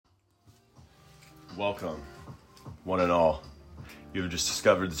Welcome, one and all. You have just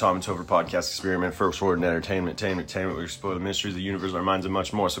discovered the Tom and Topher podcast experiment, first word in entertainment, where we explore the mysteries of the universe, our minds, and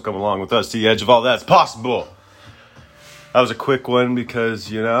much more. So come along with us to the edge of all that's possible. That was a quick one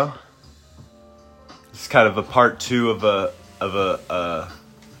because, you know, it's kind of a part two of a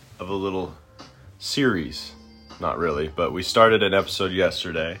little series. Not really, but we started an episode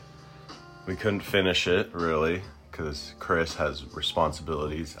yesterday. We couldn't finish it, really, because Chris has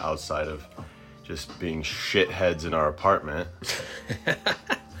responsibilities outside of just being shitheads in our apartment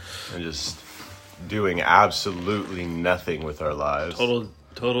and just doing absolutely nothing with our lives.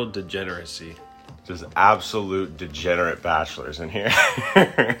 Total degeneracy. Just absolute degenerate bachelors in here.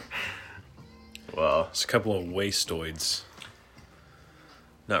 Well, it's a couple of wastoids.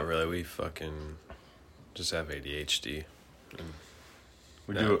 Not really. We fucking just have ADHD.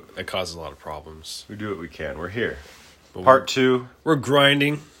 It causes a lot of problems. We do what we can. We're here. Part two. We're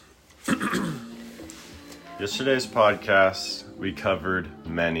grinding. Yesterday's podcast, we covered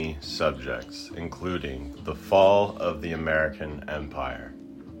many subjects, including the fall of the American Empire.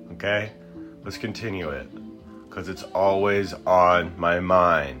 Okay? Let's continue it, because it's always on my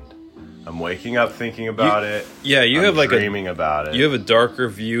mind. I'm waking up thinking about it. Yeah, you have dreaming about it. You have a darker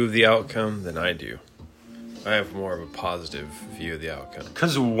view of the outcome than I do. I have more of a positive view of the outcome.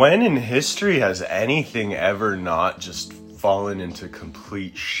 Because when in history has anything ever not just fallen into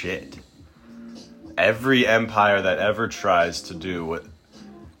complete shit? Every empire that ever tries to do what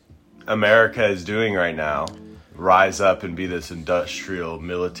America is doing right now, rise up and be this industrial,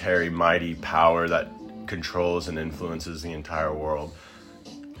 military, mighty power that controls and influences the entire world,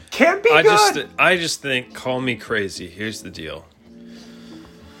 can't be good. I just think, call me crazy. Here's the deal.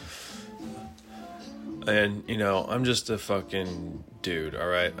 And, you know, I'm just a fucking dude, all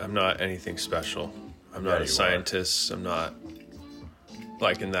right? I'm not anything special. I'm not a scientist. I'm not,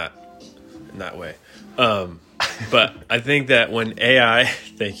 like, in that way. But I think that when AI...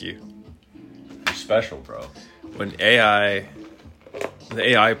 Thank you. You're special, bro. When the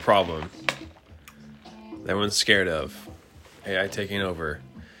AI problem that everyone's scared of, AI taking over,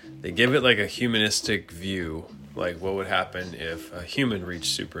 they give it, like, a humanistic view. Like, what would happen if a human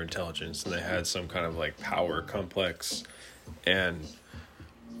reached superintelligence and they had some kind of, like, power complex and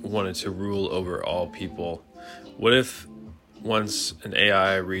wanted to rule over all people? What if once an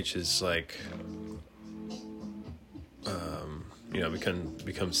AI reaches, like,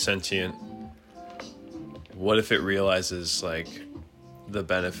 becomes sentient, what if it realizes, like, the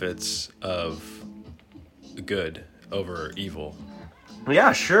benefits of good over evil?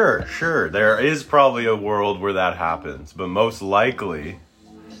 Yeah, sure. There is probably a world where that happens, but most likely,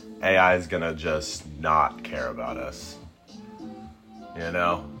 AI is gonna just not care about us. You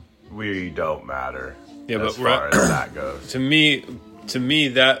know? We don't matter. Yeah, as far as that goes. To me,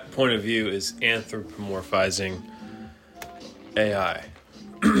 that point of view is anthropomorphizing AI.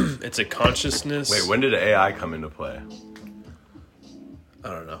 It's a consciousness. Wait, when did AI come into play? I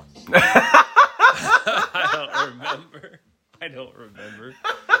don't know. I don't remember.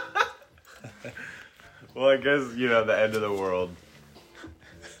 Well, I guess, the end of the world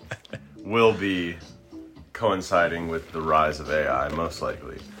will be coinciding with the rise of AI, most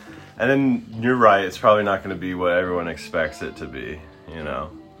likely. And then you're right, it's probably not going to be what everyone expects it to be,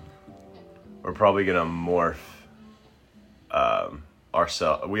 We're probably going to morph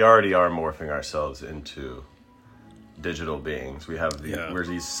ourselves. We already are morphing ourselves into digital beings. We're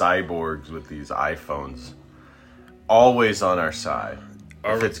these cyborgs with these iPhones always on our side.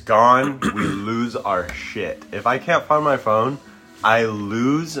 If it's gone, we lose our shit. If I can't find my phone, I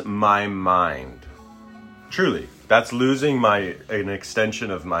lose my mind. Truly. That's losing an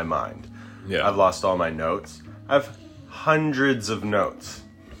extension of my mind. Yeah. I've lost all my notes. I have hundreds of notes.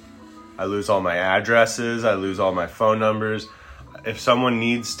 I lose all my addresses. I lose all my phone numbers. If someone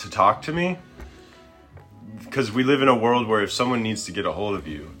needs to talk to me, because we live in a world where if someone needs to get a hold of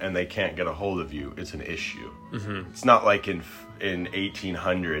you and they can't get a hold of you, it's an issue. Mm-hmm. It's not like in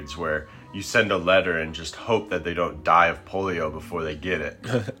 1800s where you send a letter and just hope that they don't die of polio before they get it.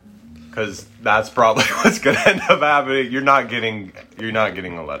 Because that's probably what's going to end up happening. You're not getting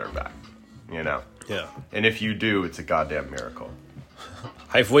a letter back, Yeah. And if you do, it's a goddamn miracle.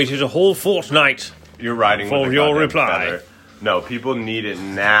 I've waited a whole fortnight. You're riding for with a your reply. Feather. No, people need it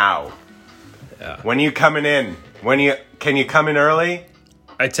now. Yeah. When are you coming in? Can you come in early?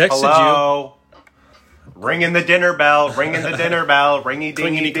 I texted Hello? Ringing the dinner bell. Ringy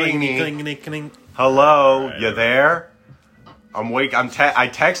dingy dingy. Hello, right, you there? I'm awake. I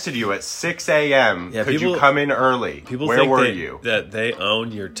texted you at 6 a.m. Yeah, Could you come in early? Where were you? That they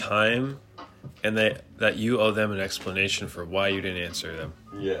own your time, and that you owe them an explanation for why you didn't answer them.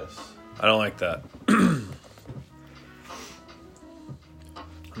 Yes. I don't like that.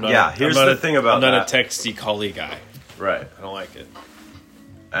 Here's the thing about I'm not that. a texty collie guy. Right. I don't like it.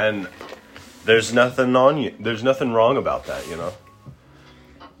 And there's nothing wrong about that, you know?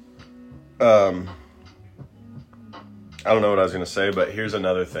 I don't know what I was going to say, but here's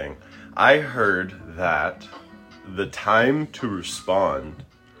another thing. I heard that the time to respond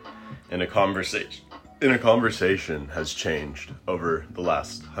in a conversation has changed over the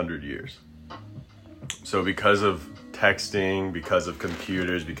last 100 years. So because of texting, because of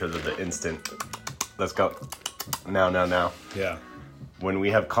computers, because of the instant, let's go, now. Yeah. When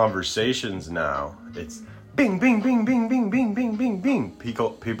we have conversations now, it's bing, bing, bing, bing, bing, bing, bing, bing, bing.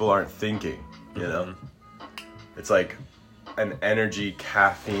 People aren't thinking, you know? It's like an energy,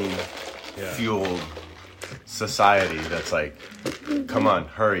 caffeine fueled society that's like, come on,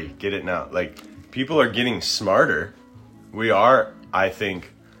 hurry, get it now. Like, people are getting smarter. We are, I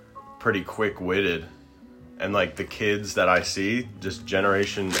think, pretty quick-witted. And like the kids that I see, just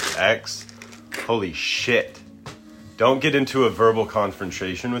Generation X, holy shit. Don't get into a verbal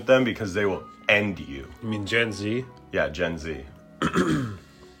confrontation with them because they will end you. You mean Gen Z? Yeah, Gen Z.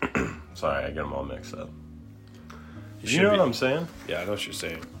 Sorry, I get them all mixed up. You know what I'm saying? Yeah, I know what you're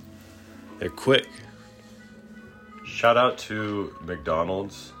saying. They're quick. Shout out to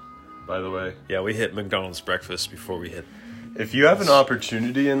McDonald's, by the way. Yeah, we hit McDonald's breakfast before we hit If you have an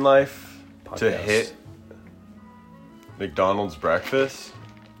opportunity in life to podcast. hit McDonald's breakfast,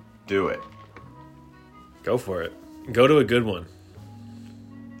 do it. Go for it. Go to a good one.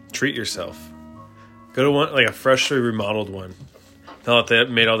 Treat yourself. Go to one like a freshly remodeled one. Now that they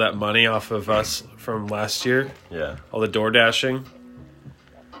made all that money off of us from last year, Yeah. all the door dashing,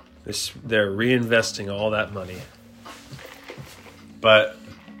 they're reinvesting all that money. But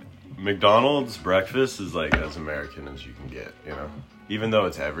McDonald's breakfast is like as American as you can get, you know? Even though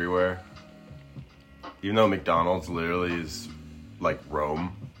it's everywhere. Even though McDonald's literally is like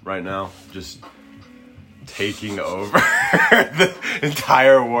Rome right now, just taking over the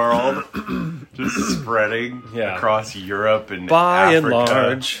entire world, just spreading across Europe and By Africa, and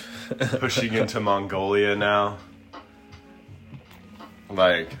large. pushing into Mongolia now.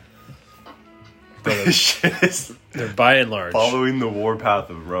 Like, this shit is They're by and large. following the warpath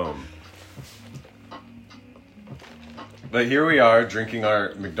of Rome. But here we are drinking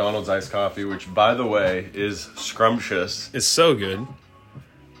our McDonald's iced coffee, which, by the way, is scrumptious. It's so good.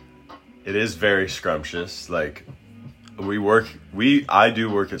 It is very scrumptious. Like, I do work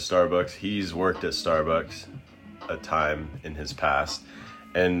at Starbucks. He's worked at Starbucks a time in his past.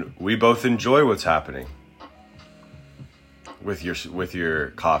 And we both enjoy what's happening with your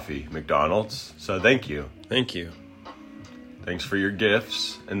coffee, McDonald's. So thank you. Thank you. Thanks for your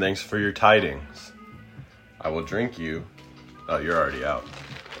gifts, and thanks for your tidings. I will drink you. Oh, you're already out.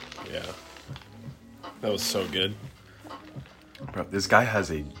 Yeah. That was so good. Bro, this guy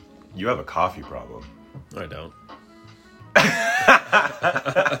you have a coffee problem. I don't.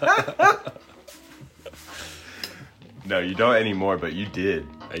 No, you don't anymore, but you did.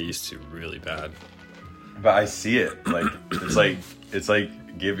 I used to really bad. But I see it. Like, it's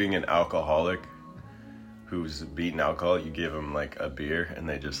like giving an alcoholic who's beaten alcohol, you give them like a beer and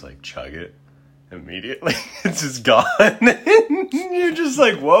they just like chug it immediately. It's just gone. You're just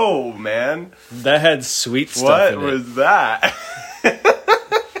like, whoa, man. That had sweet stuff What in it. was that?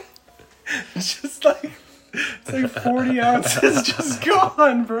 It's just like, it's like 40 ounces just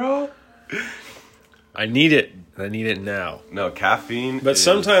gone, bro. I need it. I need it now. No, caffeine. But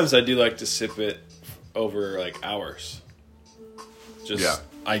sometimes I do like to sip it over like hours. Just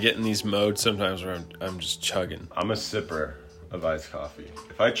I get in these modes sometimes where I'm just chugging. I'm a sipper of iced coffee.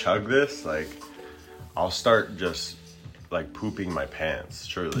 If I chug this, like, I'll start just like pooping my pants.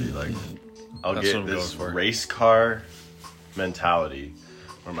 Surely, like, I'll That's what get I'm this going for. race car mentality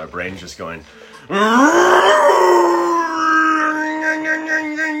where my brain's just going, and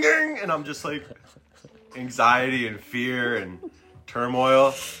I'm just like anxiety and fear and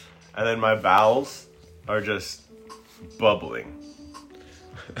turmoil, and then my bowels are just bubbling.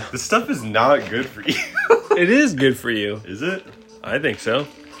 This stuff is not good for you. It is good for you. Is it? I think so.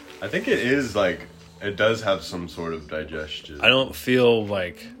 I think it is, like, it does have some sort of digestion. I don't feel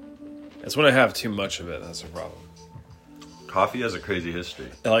like... That's when I have too much of it. That's a problem. Coffee has a crazy history.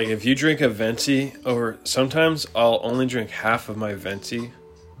 Like, if you drink a venti over... Sometimes I'll only drink half of my venti,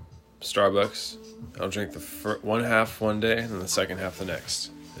 Starbucks. I'll drink the one half one day and then the second half the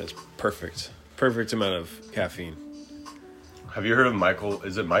next. It's perfect. Perfect amount of caffeine. Have you heard of Michael?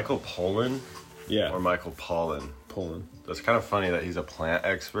 Is it Michael Pollan? Yeah. Or Michael Pollan? Pollen. That's kind of funny that he's a plant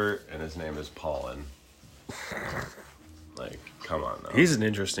expert and his name is Pollan. Like, come on now. He's an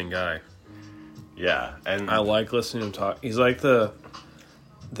interesting guy. Yeah, and I like listening to him talk. He's like the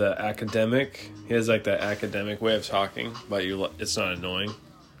academic. He has like that academic way of talking, but it's not annoying.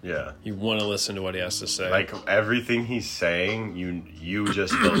 yeah, You want to listen to what he has to say. like everything he's saying, you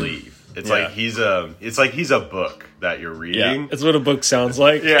just believe. It's Yeah. like he's a book that you're reading. yeah, it's what a book sounds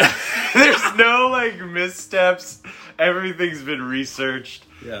like. Yeah. There's no like missteps. Everything's been researched.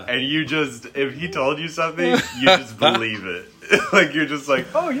 Yeah. And if he told you something, you just believe it. Like you're just like,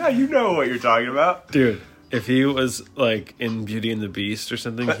 oh yeah, you know what you're talking about. Dude, if he was like in Beauty and the Beast or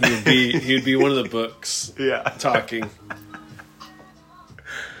something, he would be one of the books Yeah. talking.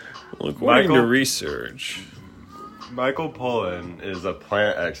 Well, according to research, Michael Pollan is a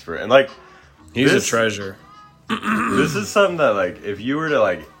plant expert, and like he's a treasure. this is something that like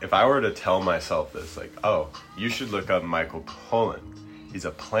if I were to tell myself this, like, oh, you should look up Michael Pollan. He's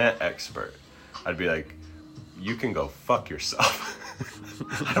a plant expert. I'd be like, you can go fuck yourself.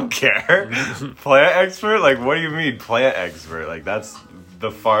 I don't care. Plant expert? Like, what do you mean plant expert? Like, that's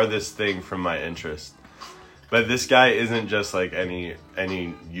the farthest thing from my interest. But this guy isn't just like any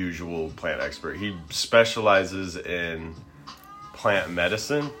usual plant expert. He specializes in plant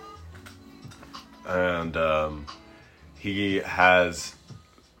medicine. And he has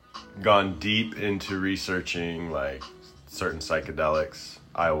gone deep into researching like certain psychedelics,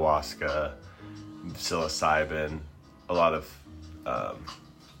 ayahuasca, psilocybin, a lot of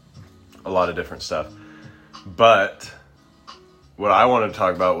different stuff. But what I wanted to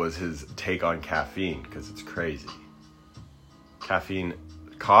talk about was his take on caffeine, because it's crazy.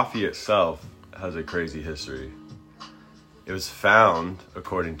 Coffee itself has a crazy history. It was found,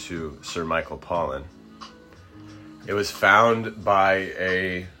 according to Sir Michael Pollan, it was found by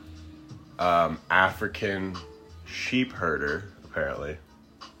a African sheep herder, apparently.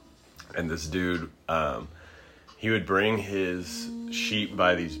 And this dude, he would bring his sheep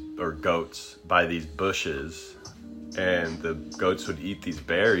goats by these bushes, and the goats would eat these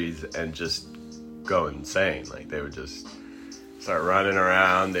berries and just go insane. Like, they would just start running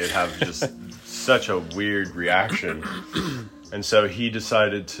around. They'd have just such a weird reaction. And so he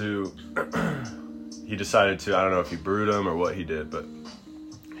decided to, I don't know if he brewed them or what he did, but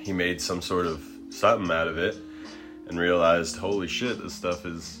he made some sort of something out of it and realized, holy shit, this stuff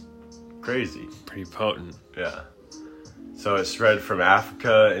is crazy. Pretty potent. Yeah. So it spread from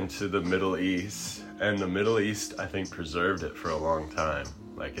Africa into the Middle East, and the Middle East, I think, preserved it for a long time.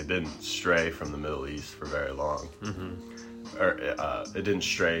 Like, it didn't stray from the Middle East for very long. Mm-hmm. Or it didn't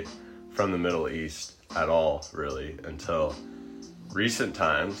stray from the Middle East at all, really, until recent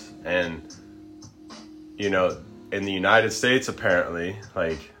times. And, you know, in the United States, apparently,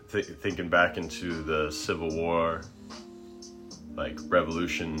 like, thinking back into the Civil War, like,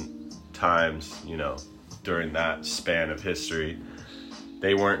 Revolution times, you know, during that span of history,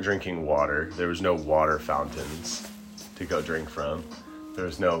 they weren't drinking water. There was no water fountains to go drink from. There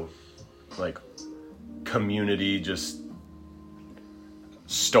was no, like, community just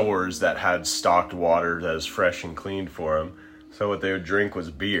stores that had stocked water that was fresh and clean for them. So what they would drink was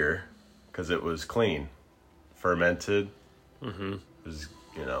beer, because it was clean, fermented. Mm-hmm. It was,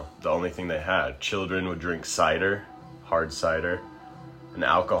 you know, the only thing they had. Children would drink cider, hard cider, and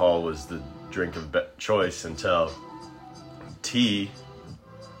alcohol was the drink of choice until tea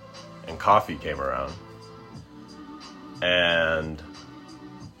and coffee came around. And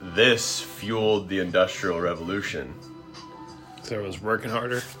this fueled the Industrial Revolution. So everyone's working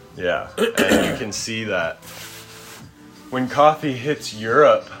harder? Yeah, and you can see that when coffee hits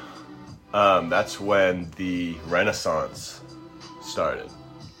Europe, that's when the Renaissance started.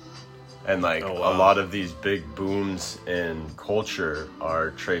 And like Oh, wow. a lot of these big booms in culture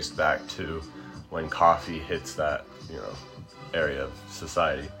are traced back to when coffee hits that, you know, area of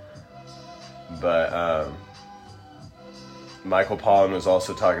society. But Michael Pollan was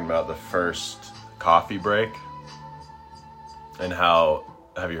also talking about the first coffee break and how,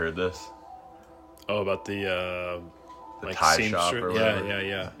 have you heard this? Oh, about the like tie shop or whatever?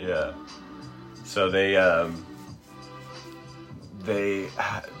 Yeah. Yeah. So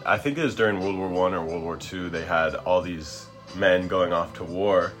I think it was during World War I or World War II, they had all these men going off to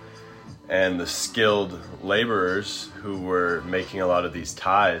war, and the skilled laborers who were making a lot of these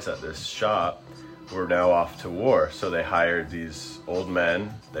ties at this shop were now off to war. So they hired these old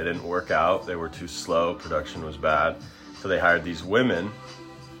men. They didn't work out. They were too slow. Production was bad. So they hired these women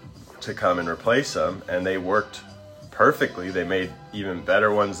to come and replace them, and they worked perfectly. They made even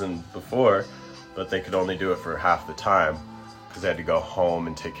better ones than before, but they could only do it for half the time because they had to go home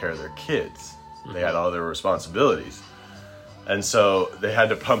and take care of their kids. They had other responsibilities. And so they had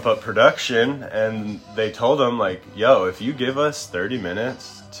to pump up production, and they told them, like, yo, if you give us 30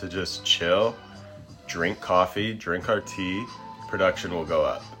 minutes to just chill, drink coffee, drink our tea, production will go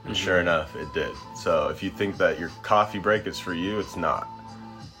up. And sure enough, it did. So if you think that your coffee break is for you, it's not.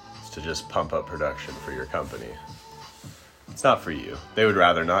 It's to just pump up production for your company. It's not for you. They would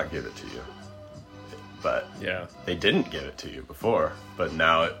rather not give it to you. But Yeah. they didn't give it to you before. But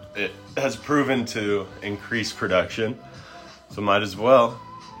now it has proven to increase production. So might as well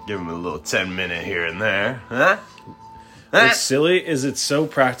give them a little 10-minute here and there. Huh? What's silly is it's so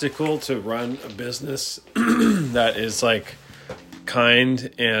practical to run a business that is like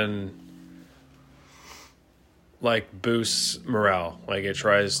kind and like boosts morale. Like it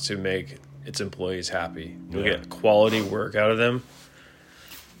tries to make its employees happy. You'll get quality work out of them.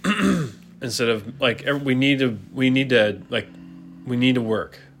 Instead of like we need to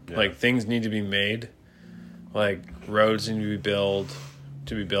work. Yeah. Like things need to be made. Like roads need to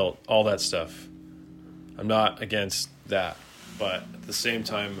be built, all that stuff. I'm not against that, but at the same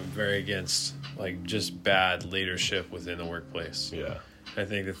time, I'm very against like just bad leadership within the workplace. Yeah. I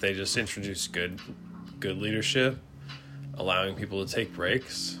think that they just introduce good leadership, allowing people to take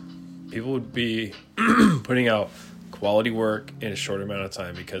breaks. People would be putting out quality work in a short amount of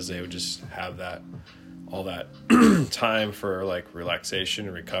time because they would just have all that time for like relaxation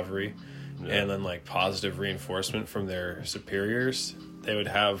and recovery. Yeah. And then like positive reinforcement from their superiors. They would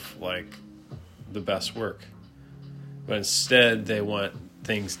have like the best work. But instead they want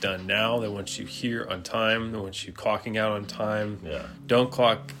things done now. They want you here on time. They want you clocking out on time. Yeah. Don't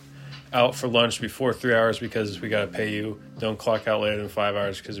clock out for lunch before 3 hours because we got to pay you. Don't clock out later than 5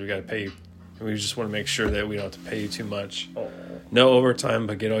 hours because we got to pay you. And we just want to make sure that we don't have to pay you too much. No overtime,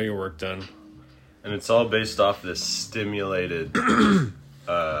 but get all your work done. And it's all based off this stimulated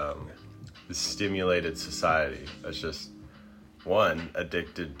society that's just, one,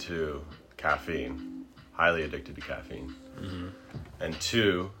 addicted to caffeine, highly addicted to caffeine, and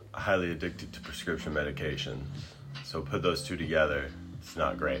two, highly addicted to prescription medications. So put those two together, it's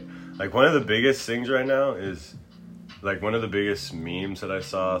not great. Like one of the biggest things right now is, like one of the biggest memes that I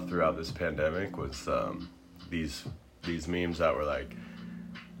saw throughout this pandemic was these memes that were like,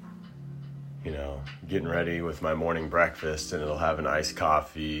 you know, getting ready with my morning breakfast, and it'll have an iced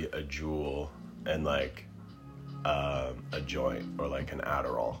coffee, a Juul, and like a joint or like an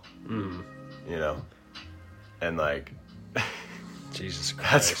Adderall. You know, and like Jesus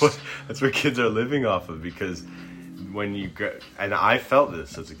Christ, that's what kids are living off of, because when you and I felt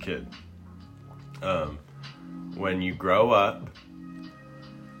this as a kid. When you grow up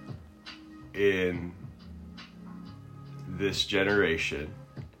in this generation,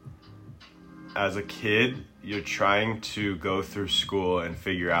 as a kid, you're trying to go through school and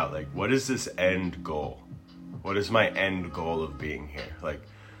figure out, like, what is this end goal? What is my end goal of being here? Like,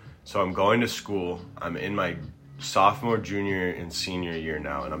 so I'm going to school. I'm in my sophomore, junior, and senior year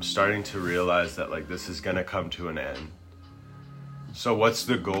now, and I'm starting to realize that, like, this is going to come to an end. So what's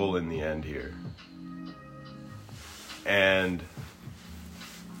the goal in the end here? And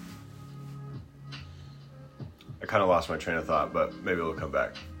I kind of lost my train of thought, but maybe it'll come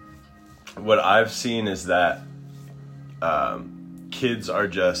back. What I've seen is that kids are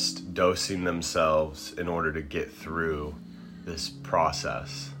just dosing themselves in order to get through this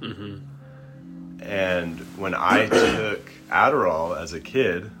process. And when I took Adderall as a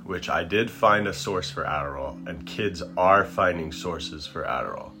kid, which I did find a source for Adderall, and kids are finding sources for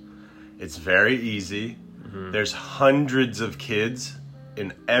Adderall. It's very easy. There's hundreds of kids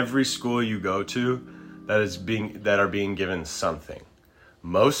in every school you go to that are being given something.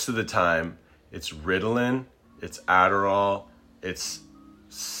 Most of the time, it's Ritalin, it's Adderall, it's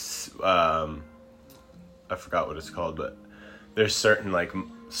I forgot what it's called, but there's certain like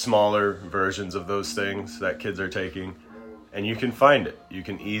smaller versions of those things that kids are taking, and you can find it. You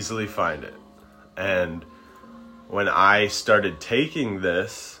can easily find it. And when I started taking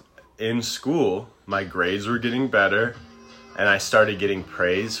this in school, my grades were getting better, and I started getting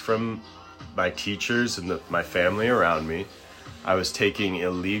praise from my teachers and my family around me. I was taking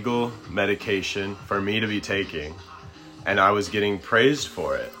illegal medication for me to be taking, and I was getting praised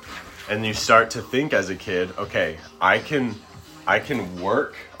for it. And you start to think as a kid, okay, I can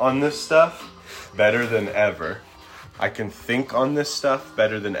work on this stuff better than ever. I can think on this stuff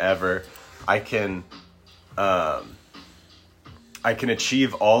better than ever. I can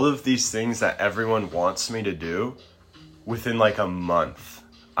achieve all of these things that everyone wants me to do within like a month.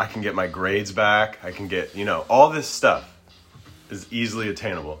 I can get my grades back. I can get, all this stuff is easily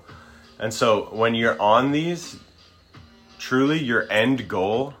attainable. And so when you're on these, truly your end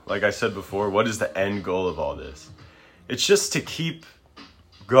goal, like I said before, what is the end goal of all this? It's just to keep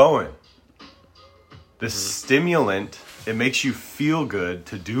going. The stimulant, it makes you feel good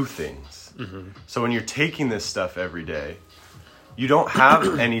to do things. So when you're taking this stuff every day, you don't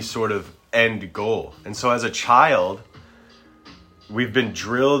have any sort of end goal. And so as a child, we've been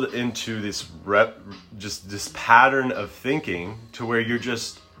drilled into this this pattern of thinking to where you're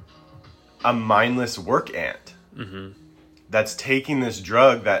just a mindless work ant that's taking this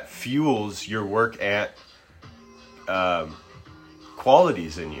drug that fuels your work ant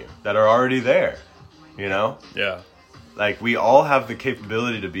qualities in you that are already there, you know? Yeah. Like, we all have the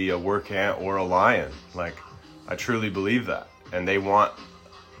capability to be a work ant or a lion. Like, I truly believe that. And they want,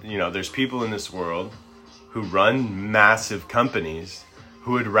 you know, there's people in this world who run massive companies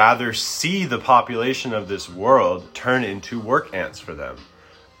who would rather see the population of this world turn into work ants for them,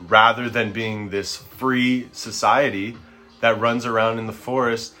 rather than being this free society that runs around in the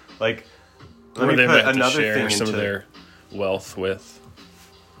forest. Like, let me put another thing into some of their wealth with.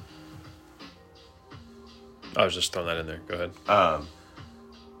 I was just throwing that in there. Go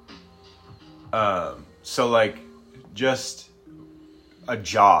ahead. So like, just a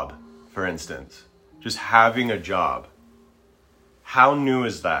job, for instance, just having a job. How new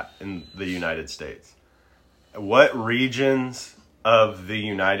is that in the United States? What regions of the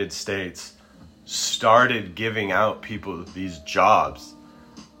United States started giving out people these jobs?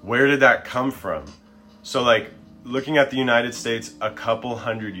 Where did that come from? So like, looking at the United States a couple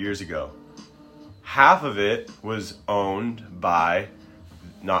hundred years ago, half of it was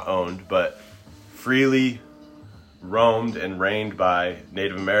but freely roamed and reigned by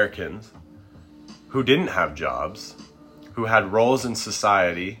Native Americans who didn't have jobs, who had roles in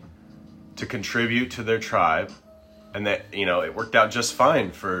society to contribute to their tribe, and that, you know, it worked out just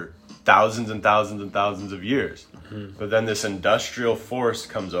fine for thousands and thousands and thousands of years. But then this industrial force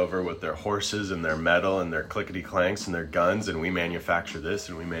comes over with their horses and their metal and their clickety clanks and their guns, and we manufacture this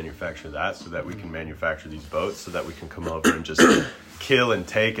and we manufacture that so that we can manufacture these boats, so that we can come over and just kill and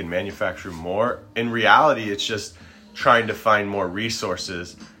take and manufacture more. In reality, it's just trying to find more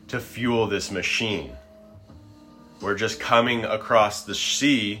resources to fuel this machine. We're just coming across the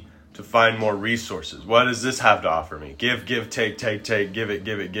sea to find more resources. What does this have to offer me? Give, take, give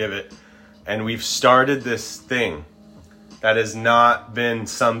it. And we've started this thing that has not been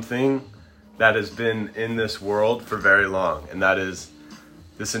something that has been in this world for very long. And that is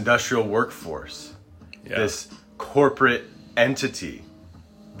this industrial workforce, this corporate entity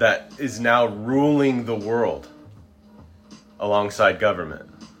that is now ruling the world alongside government.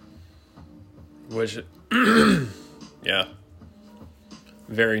 Which, yeah,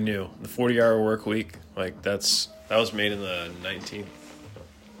 very new. The 40-hour work week, like that was made in the 19th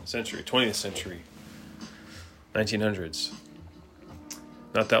century, 20th century, 1900s.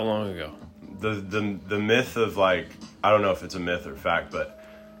 Not that long ago. The myth of, like, I don't know if it's a myth or fact, but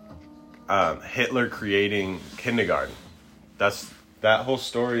Hitler creating kindergarten. That whole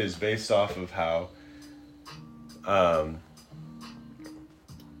story is based off of how I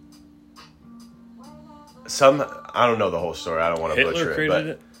don't know the whole story. I don't want to butcher it,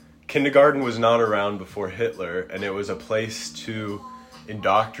 but kindergarten was not around before Hitler, and it was a place to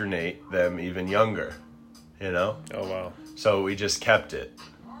indoctrinate them even younger, you know? Oh, wow. So we just kept it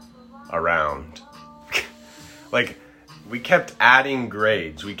around. Like, we kept adding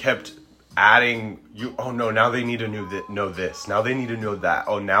grades. We kept adding, now they need to know this. Now they need to know that.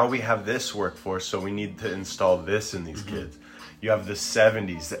 Oh, now we have this workforce, so we need to install this in these kids. You have the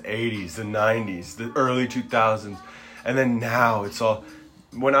 70s, the 80s, the 90s, the early 2000s. And then now it's all...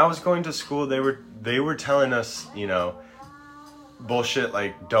 When I was going to school, they were telling us, you know, bullshit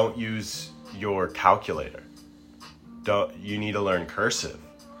like, don't use your calculator. You need to learn cursive.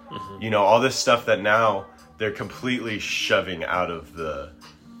 You know, all this stuff that now they're completely shoving out of the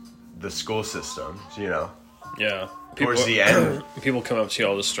school system, you know. Yeah. Towards the end. People come up to you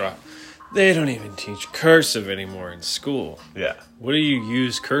all distraught. They don't even teach cursive anymore in school. Yeah. What do you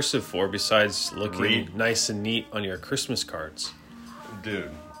use cursive for besides looking nice and neat on your Christmas cards? Dude,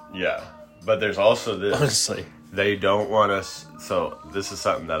 yeah. But there's also this. Honestly. They don't want us... So, this is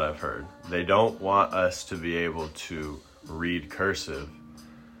something that I've heard. They don't want us to be able to read cursive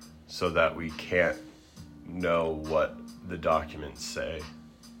so that we can't know what the documents say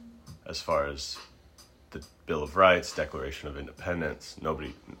as far as the Bill of Rights, Declaration of Independence.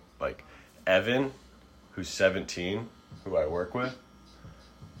 Nobody... Like, Evan, who's 17, who I work with,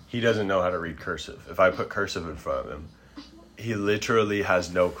 he doesn't know how to read cursive. If I put cursive in front of him, he literally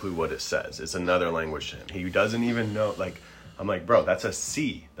has no clue what it says. It's another language to him. He doesn't even know, like, I'm like, bro, that's a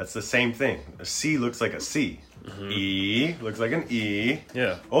C. That's the same thing. A C looks like a C. E looks like an E.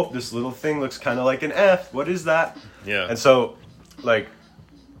 Yeah. Oh, this little thing looks kind of like an F. What is that? Yeah. And so, like,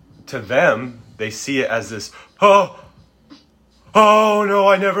 to them, they see it as this, oh no,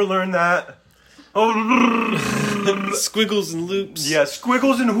 I never learned that. Oh, Squiggles and loops. yeah,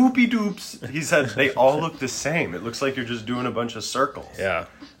 squiggles and hoopy doops. He said they all look the same. It looks like you're just doing a bunch of circles. Yeah.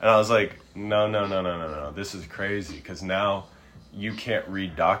 And I was like, no. This is crazy, because now you can't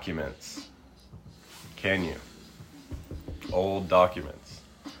read documents. Can you? Old documents.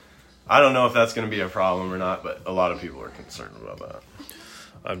 I don't know if that's going to be a problem or not, but a lot of people are concerned about that.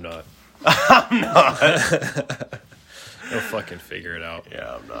 I'm not. I'm not. They'll fucking figure it out.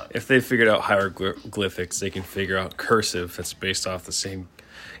 Yeah, I'm not. If they figured out hieroglyphics, they can figure out cursive that's based off the same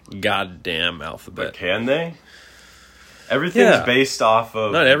goddamn alphabet. But can they? Everything's based off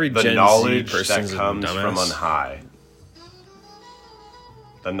of not every the Gen Z knowledge that person's a comes dumbass. from on high.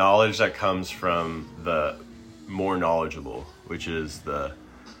 The knowledge that comes from the more knowledgeable, which is the,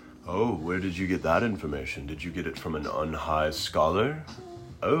 oh, where did you get that information? Did you get it from an unhigh scholar?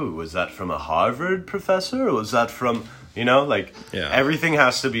 Oh, was that from a Harvard professor? Or was that from, you know, like, everything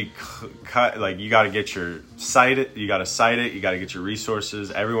has to be cut. Like, you got to get your cite it, you got to cite it, you got to get your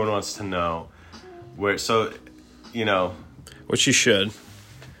resources. Everyone wants to know where, so, you know. Which you should.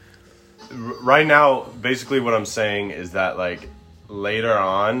 Right now, basically what I'm saying is that, like, later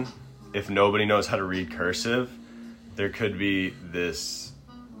on, if nobody knows how to read cursive, there could be this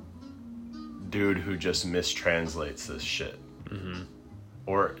dude who just mistranslates this shit. Mm-hmm.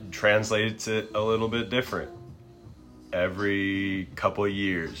 Or translates it a little bit different. Every couple of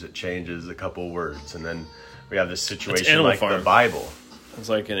years, it changes a couple words. And then we have this situation like the Bible. It's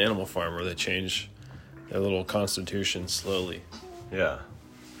like an Animal Farm where they change their little constitution slowly. Yeah.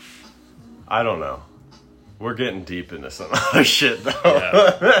 I don't know. We're getting deep into some other shit, though.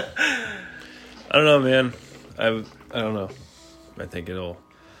 Yeah. I don't know, man. I don't know. I think it'll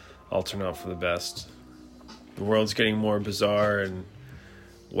all turn out for the best. The world's getting more bizarre and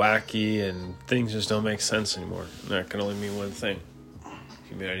wacky, and things just don't make sense anymore. And that can only mean one thing.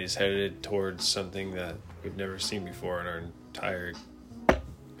 Humanity's headed towards something that we've never seen before in our entire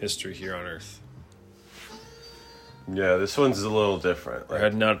history here on Earth. Yeah, this one's a little different. We're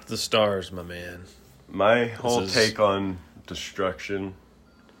heading out to the stars, my man. My whole take on destruction...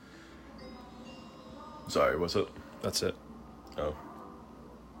 Sorry, what's it? That's it. Oh.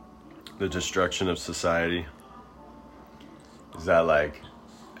 The destruction of society. Is that, like,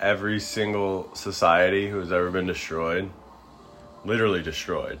 every single society who has ever been destroyed, literally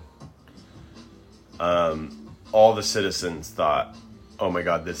destroyed, all the citizens thought, oh my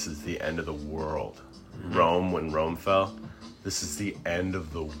god, this is the end of the world. Mm-hmm. Rome, when Rome fell, this is the end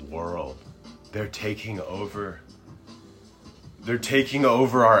of the world. They're taking over. They're taking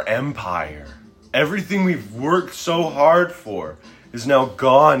over our empire. Everything we've worked so hard for is now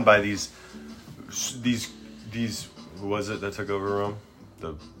gone by these who was it that took over Rome?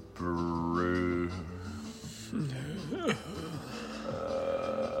 The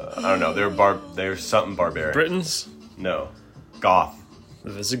I don't know. They're something barbaric. Britons? No, Goth.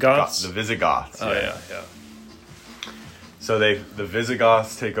 The Visigoths. The Visigoths. Oh yeah. So the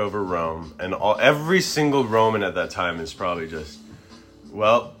Visigoths take over Rome, and every single Roman at that time is probably just,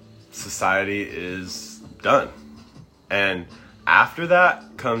 well, society is done. And after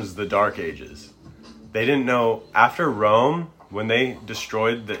that comes the Dark Ages. They didn't know, after Rome, when they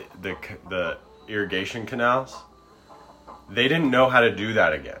destroyed the irrigation canals, they didn't know how to do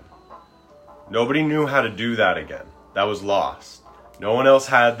that again. Nobody knew how to do that again. That was lost. No one else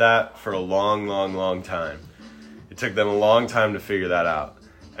had that for a long, long, long time. It took them a long time to figure that out.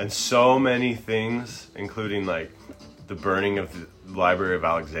 And so many things, including like the burning of the Library of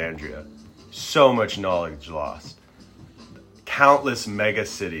Alexandria, so much knowledge lost. Countless mega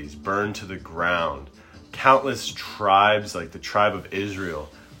cities burned to the ground. Countless tribes, like the tribe of Israel,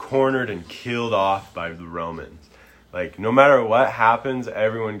 cornered and killed off by the Romans. Like, no matter what happens,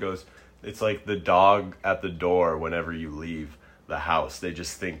 everyone goes, it's like the dog at the door whenever you leave the house. They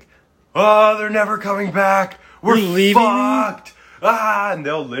just think, oh, they're never coming back. We're fucked. And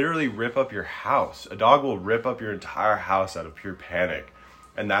they'll literally rip up your house. A dog will rip up your entire house out of pure panic.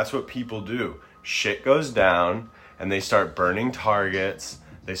 And that's what people do. Shit goes down, and they start burning targets.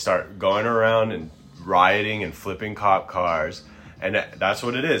 They start going around and rioting and flipping cop cars. And that's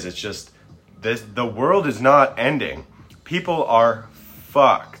what it is. It's just, the world is not ending. People are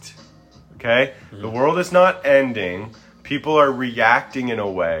fucked. Okay? Mm-hmm. The world is not ending. People are reacting in a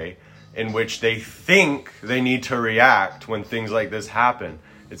way in which they think they need to react when things like this happen.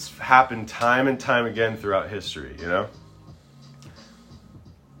 It's happened time and time again throughout history, you know?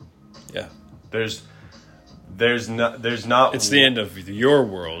 Yeah. There's not It's the end of your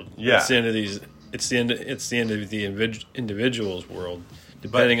world. Yeah. It's the end of these it's the end of the individual's world,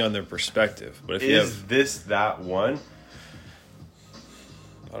 depending on their perspective. But if you have, this that one?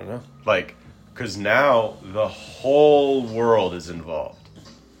 I don't know. Like, because now the whole world is involved,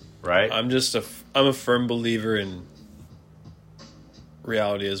 right? I'm a firm believer in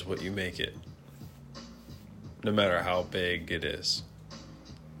reality is what you make it, no matter how big it is.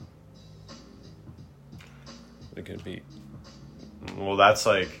 It could be. Well, that's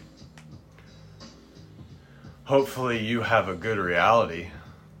like, hopefully you have a good reality,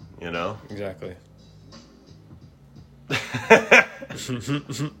 you know? Exactly.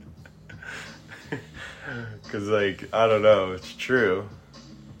 Because, like, I don't know, it's true.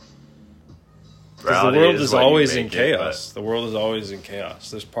 Because the world is what you always in make it, chaos. The world is always in chaos.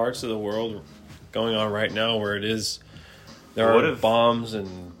 There's parts of the world going on right now where there are bombs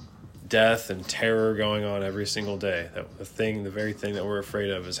and death and terror going on every single day. That the very thing that we're afraid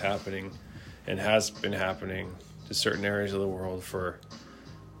of is happening and has been happening to certain areas of the world for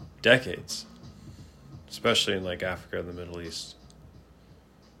decades, especially in like Africa and the Middle East.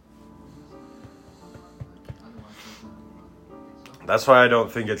 That's why I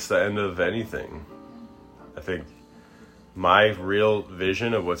don't think it's the end of anything. I think my real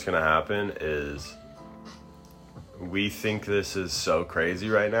vision of what's going to happen is we think this is so crazy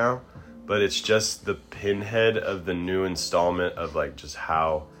right now, but it's just the pinhead of the new installment of like just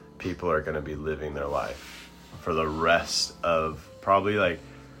how people are going to be living their life for the rest of probably like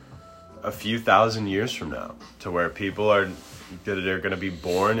a few thousand years from now, to where people are going to be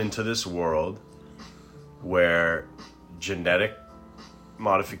born into this world where genetic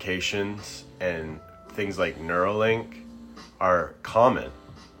modifications and things like Neuralink are common,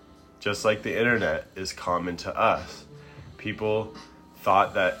 just like the internet is common to us. People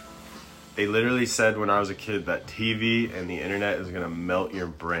thought that, they literally said when I was a kid that TV and the internet is going to melt your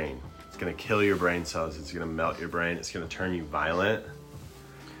brain. It's going to kill your brain cells. It's going to melt your brain. It's going to turn you violent.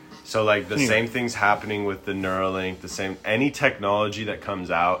 So like the same thing's happening with the Neuralink, any technology that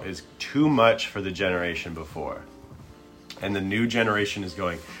comes out is too much for the generation before. And the new generation is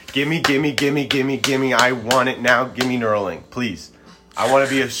going, gimme, I want it now, gimme Neuralink, please. I want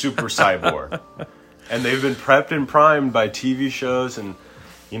to be a super cyborg. And they've been prepped and primed by TV shows, and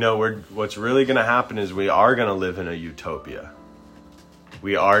you know, what's really going to happen is we are going to live in a utopia.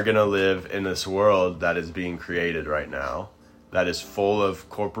 We are going to live in this world that is being created right now, that is full of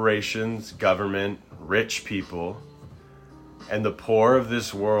corporations, government, rich people, and the poor of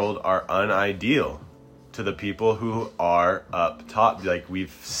this world are unideal to the people who are up top. Like,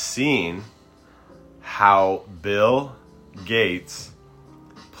 we've seen how Bill Gates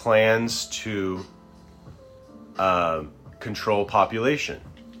plans to control population.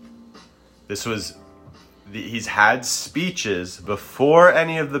 He's had speeches before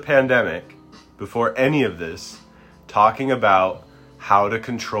any of the pandemic, before any of this, talking about how to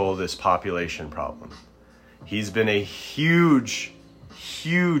control this population problem. He's been a huge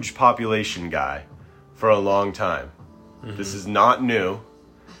population guy for a long time. Mm-hmm. This is not new.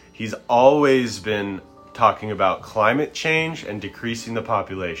 He's always been talking about climate change and decreasing the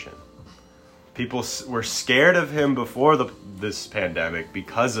population. People were scared of him before this pandemic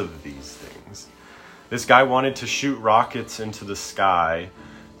because of these things. This guy wanted to shoot rockets into the sky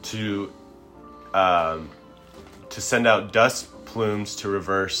to send out dust plumes to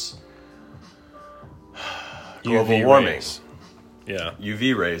reverse global warming. Rays. Yeah.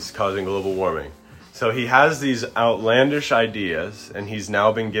 UV rays causing global warming. So he has these outlandish ideas, and he's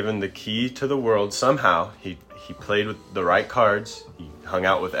now been given the key to the world somehow. He played with the right cards. He hung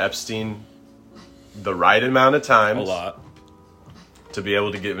out with Epstein the right amount of times. A lot. To be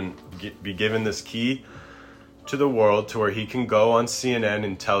able to be given this key to the world to where he can go on CNN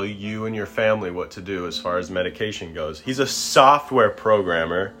and tell you and your family what to do as far as medication goes. He's a software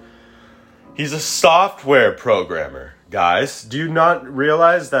programmer. Guys, do you not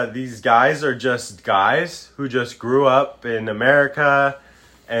realize that these guys are just guys who just grew up in America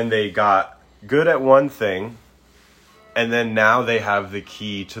and they got good at one thing, and then now they have the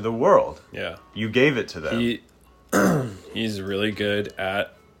key to the world? Yeah. You gave it to them. He's really good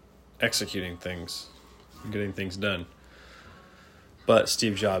at executing things, getting things done. But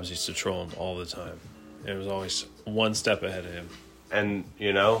Steve Jobs used to troll him all the time. It was always one step ahead of him. And,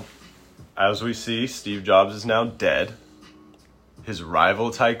 you know, as we see, Steve Jobs is now dead. His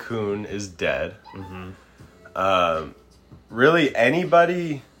rival tycoon is dead. Mm-hmm. Really,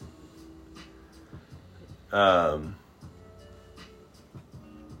 anybody...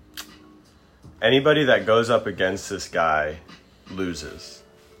 anybody that goes up against this guy loses.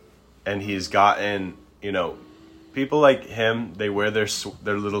 And he's gotten, you know, people like him, they wear their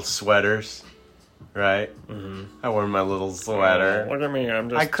little sweaters right? I wore my little sweater. Look at me, I'm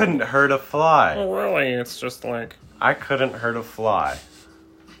just... I couldn't hurt a fly. Oh, really? It's just like... I couldn't hurt a fly.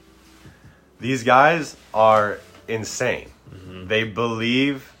 These guys are insane. They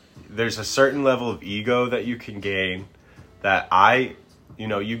believe there's a certain level of ego that you can gain that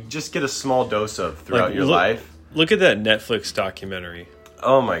you just get a small dose of throughout your life. Look at that Netflix documentary.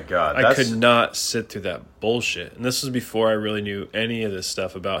 Oh my God. I could not sit through that bullshit. And this was before I really knew any of this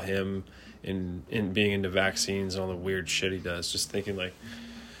stuff about him in being into vaccines and all the weird shit he does. Just thinking like,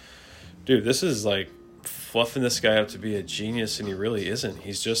 dude, this is like fluffing this guy up to be a genius, and he really isn't.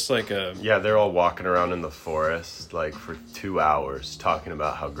 He's just like a... Yeah, they're all walking around in the forest like for 2 hours talking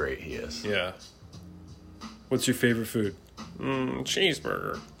about how great he is. Yeah. What's your favorite food?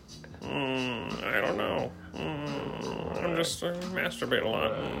 Cheeseburger. I don't know. I'm just masturbate a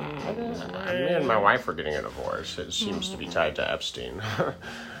lot. Me and my wife are getting a divorce. It seems to be tied to Epstein.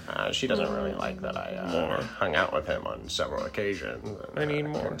 She doesn't really like that I hung out with him on several occasions. I need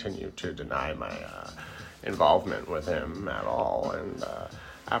more. Continue to deny my involvement with him at all. And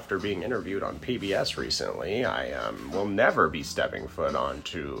after being interviewed on PBS recently, I will never be stepping foot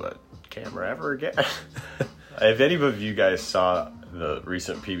onto a camera ever again. If any of you guys saw the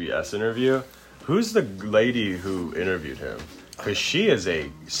recent PBS interview, who's the lady who interviewed him? Because she is a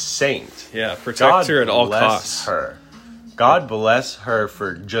saint. Yeah, protect her at all costs. Her. God bless her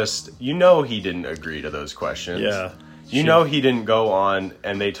for just... You know he didn't agree to those questions. Yeah. You know he didn't go on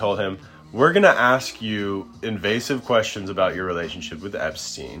and they told him, we're going to ask you invasive questions about your relationship with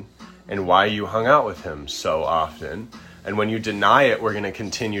Epstein and why you hung out with him so often. And when you deny it, we're going to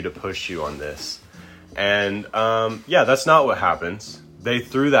continue to push you on this. And that's not what happens. They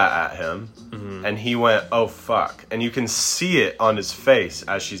threw that at him, and he went, oh, fuck. And you can see it on his face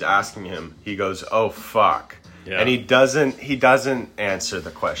as she's asking him. He goes, oh, fuck. Yeah. And he doesn't answer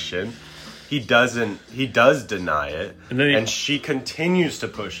the question. He does deny it. And she continues to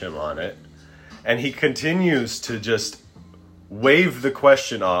push him on it. And he continues to just wave the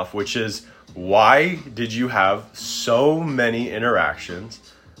question off, which is, why did you have so many interactions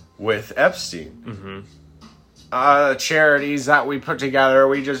with Epstein? Charities that we put together,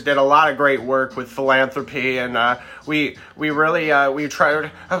 we just did a lot of great work with philanthropy, and we really we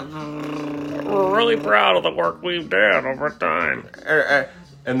tried. We're really proud of the work we've done over time.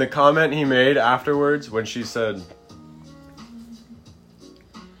 And the comment he made afterwards, when she said,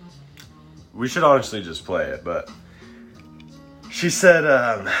 we should honestly just play it, but she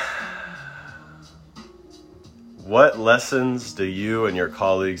said, what lessons do you and your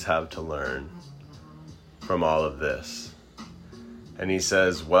colleagues have to learn from all of this? And he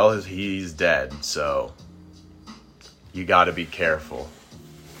says, well, he's dead, so you got to be careful.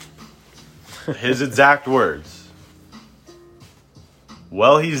 His exact words.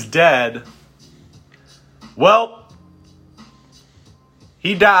 Well, he's dead. Well,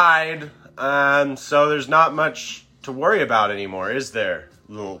 he died, so there's not much to worry about anymore, is there,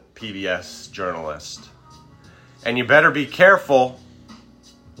 little PBS journalist? And you better be careful,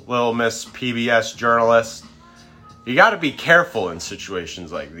 little Miss PBS journalist. You got to be careful in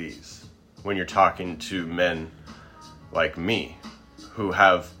situations like these when you're talking to men like me who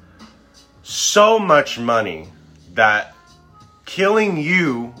have so much money that killing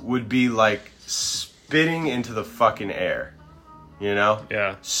you would be like spitting into the fucking air, you know?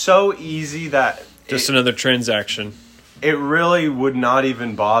 Yeah. So easy that... Just another transaction. It really would not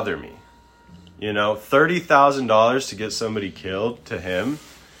even bother me. You know, $30,000 to get somebody killed to him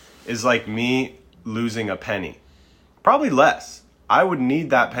is like me losing a penny. Probably less. I would need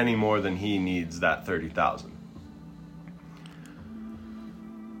that penny more than he needs that $30,000.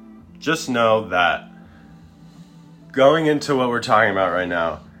 Just know that going into what we're talking about right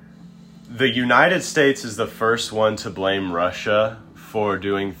now, the United States is the first one to blame Russia for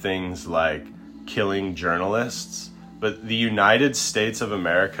doing things like killing journalists. But the United States of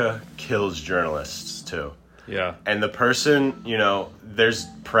America kills journalists too. Yeah. And the person, you know, there's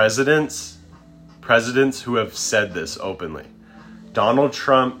presidents who have said this openly. Donald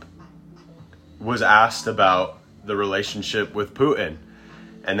Trump was asked about the relationship with Putin.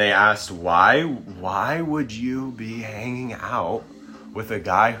 And they asked, why would you be hanging out with a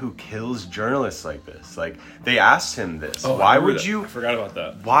guy who kills journalists like this? Like, they asked him this. Oh, why would you... I forgot about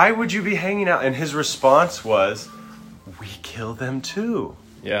that. Why would you be hanging out? And his response was... We kill them too.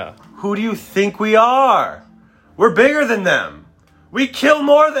 Yeah. Who do you think we are? We're bigger than them. We kill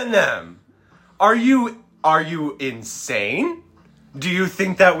more than them. Are you insane? Do you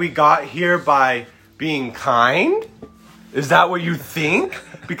think that we got here by being kind? Is that what you think?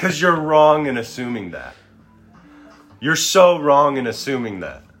 Because you're wrong in assuming that. You're so wrong in assuming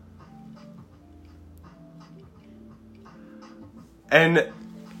that. And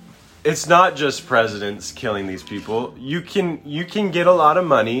it's not just presidents killing these people. You can get a lot of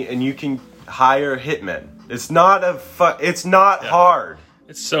money and you can hire hitmen. It's not hard.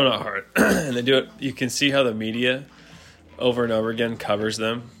 It's so not hard. And they do it. You can see how the media over and over again covers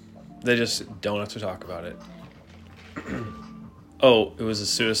them. They just don't have to talk about it. Oh, it was a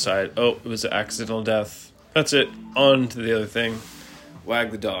suicide. Oh, it was an accidental death. That's it. On to the other thing.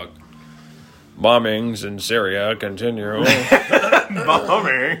 Wag the dog. Bombings in Syria continue.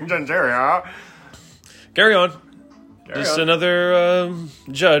 Bombings in Syria. Carry on. Just another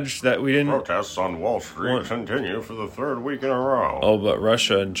judge that we didn't... Protests on Wall Street continue for the third week in a row. Oh, but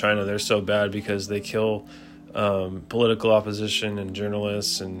Russia and China, they're so bad because they kill political opposition and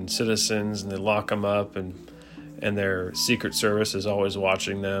journalists and citizens, and they lock them up, and their secret service is always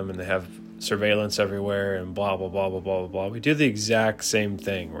watching them, and they have surveillance everywhere, and blah, blah, blah, blah, blah, blah, blah. We do the exact same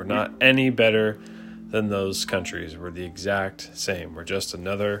thing. We're not any better than those countries. We're the exact same. We're just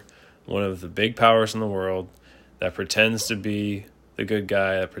another one of the big powers in the world that pretends to be the good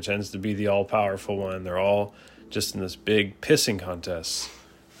guy, that pretends to be the all-powerful one. They're all just in this big pissing contest.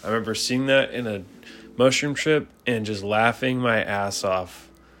 I remember seeing that in a mushroom trip and just laughing my ass off,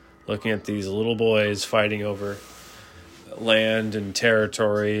 looking at these little boys fighting over land and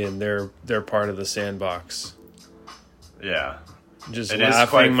territory, and they're part of the sandbox. Yeah. Just it laughing is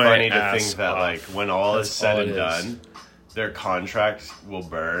quite my funny to ass think that, off. like, when all That's is said all and it done, their contracts will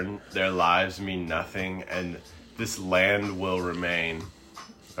burn, their lives mean nothing, and this land will remain,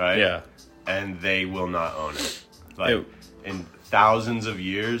 right? Yeah. And they will not own it. Like, in thousands of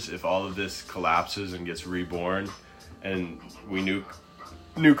years, if all of this collapses and gets reborn, and we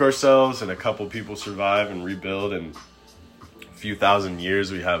nuke ourselves, and a couple people survive and rebuild, and a few thousand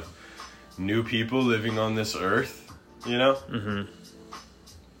years we have new people living on this earth, you know? Mm-hmm.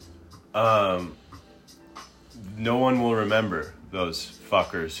 No one will remember those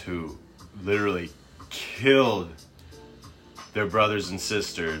fuckers who literally killed their brothers and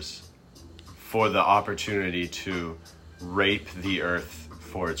sisters for the opportunity to rape the earth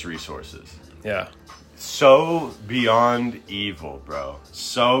for its resources. Yeah. So beyond evil, bro.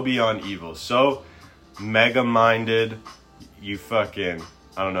 So beyond evil. So mega-minded. You fucking...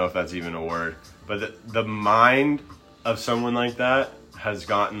 I don't know if that's even a word. But the mind of someone like that has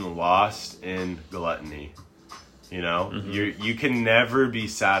gotten lost in gluttony. You know? Mm-hmm. You can never be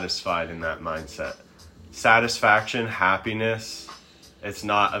satisfied in that mindset. Satisfaction, happiness, it's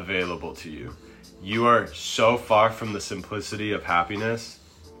not available to you. You are so far from the simplicity of happiness,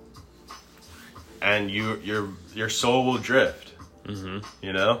 and your soul will drift. Mm-hmm.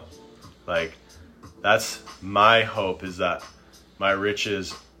 You know? Like, that's my hope, is that my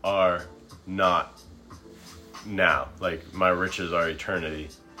riches are not now. Like, my riches are eternity.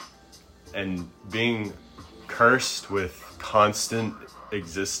 And being cursed with constant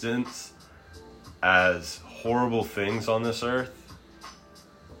existence as horrible things on this earth,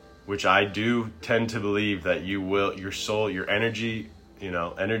 which I do tend to believe that your soul, your energy,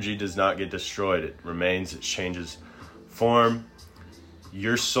 energy does not get destroyed. It remains, it changes form.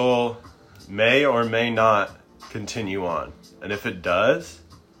 Your soul may or may not continue on. And if it does,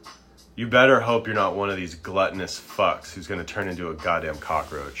 you better hope you're not one of these gluttonous fucks who's going to turn into a goddamn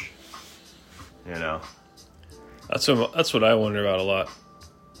cockroach. You know? That's what I wonder about a lot.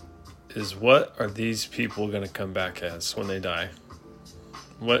 Is what are these people going to come back as when they die?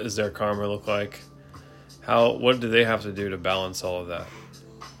 What does their karma look like? What do they have to do to balance all of that?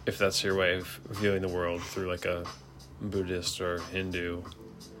 If that's your way of viewing the world through like a Buddhist or Hindu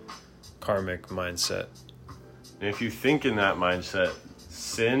karmic mindset. And if you think in that mindset,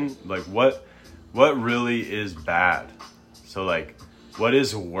 sin, like what really is bad? So like, what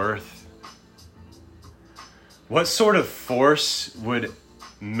is worth? What sort of force would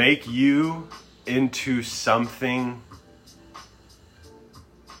make you into something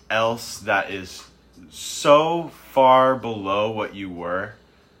else that is so far below what you were,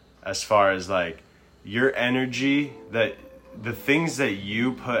 as far as like your energy, that the things that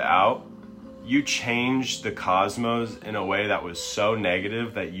you put out, you changed the cosmos in a way that was so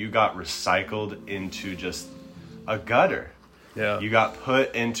negative that you got recycled into just a gutter. Yeah. You got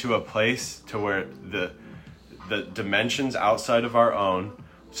put into a place to where the dimensions outside of our own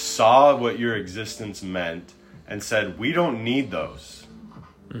saw what your existence meant and said, we don't need those.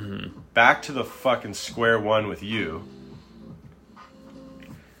 Mm-hmm. Back to the fucking square one with you.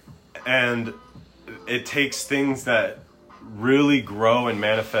 And it takes things that really grow and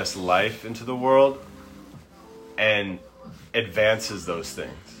manifest life into the world and advances those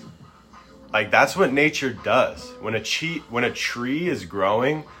things. Like, that's what nature does. When a tree is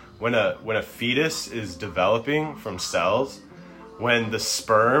growing, when a fetus is developing from cells, when the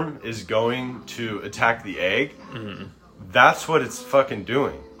sperm is going to attack the egg, that's what it's fucking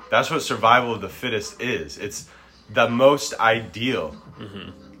doing. That's what survival of the fittest is. It's the most ideal.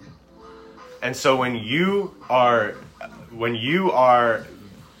 And so when you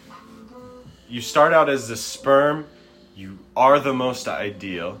start out as the sperm, you are the most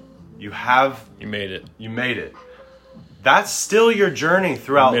ideal. You made it. You made it. That's still your journey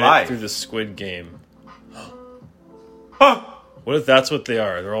throughout life. Through the Squid Game. Huh. What if that's what they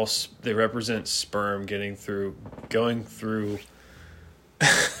are? They represent sperm going through.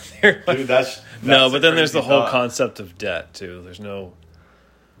 Dude, that's no, but then there's crazy the whole thought. concept of debt too. There's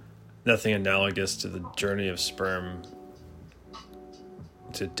nothing analogous to the journey of sperm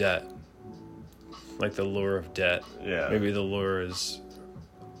to debt, like the lure of debt. Yeah. Maybe the lure is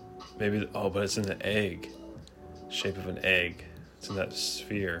but it's in the egg, shape of an egg. It's in that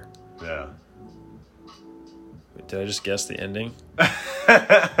sphere. Yeah. Did I just guess the ending?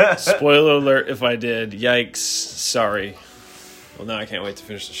 Spoiler alert if I did. Yikes. Sorry. Well, now I can't wait to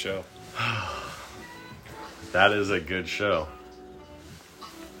finish the show. That is a good show.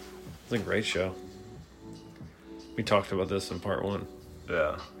 It's a great show. We talked about this in part 1.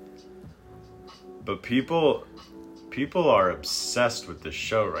 Yeah. But people are obsessed with this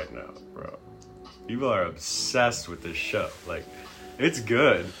show right now, bro. People are obsessed with this show. Like, it's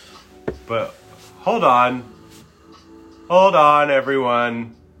good, but hold on,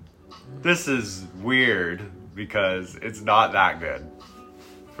 everyone. This is weird because it's not that good.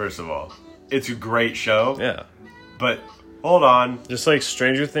 First of all, it's a great show. Yeah. But hold on. Just like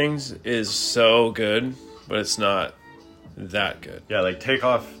Stranger Things is so good, but it's not that good. Yeah, like take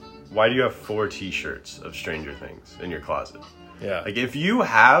off. Why do you have 4 t-shirts of Stranger Things in your closet? Yeah. Like, if you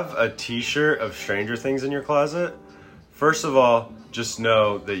have a t-shirt of Stranger Things in your closet, first of all, just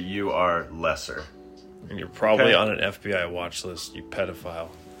know that you are lesser. And you're probably Okay. on an FBI watch list, you pedophile.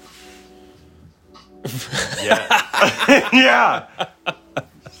 Yeah. Yeah.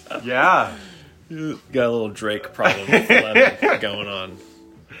 Yeah. You got a little Drake problem with 11 going on.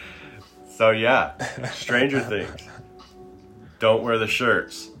 So, yeah. Stranger Things. Don't wear the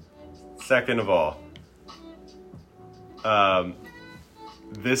shirts. Second of all,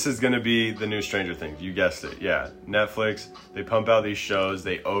 this is going to be the new Stranger Things. You guessed it. Yeah. Netflix, they pump out these shows.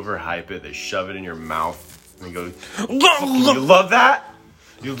 They overhype it. They shove it in your mouth. And they go, you love that?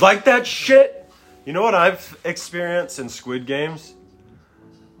 You like that shit? You know what I've experienced in Squid Games?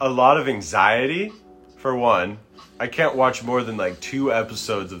 A lot of anxiety, for one. I can't watch more than like 2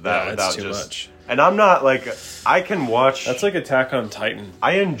 episodes of that Yeah, without it's too just... much. And I'm not like... I can watch... That's like Attack on Titan.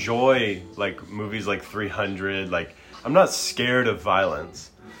 I enjoy like movies like 300. Like, I'm not scared of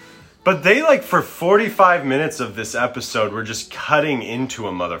violence. But they like for 45 minutes of this episode were just cutting into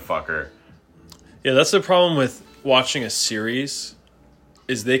a motherfucker. Yeah, that's the problem with watching a series,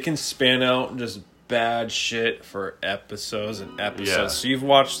 is they can span out just bad shit for episodes and episodes. Yeah. So you've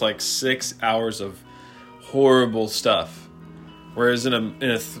watched like 6 hours of horrible stuff. Whereas in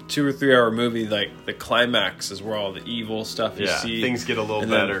a 2 or 3 hour movie, like the climax is where all the evil stuff you Yeah, see. things get a little and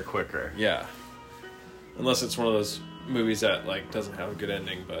then- better quicker. Yeah. Unless it's one of those movies that like doesn't have a good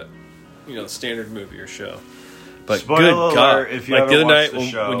ending, but you know, the standard movie or show. But Spoiler good alert, God, if you like the haven't other watched night the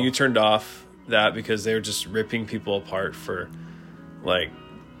show. when you turned off that because they were just ripping people apart for like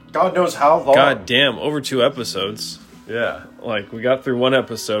God knows how long. God damn, over 2 episodes. Yeah. Like we got through 1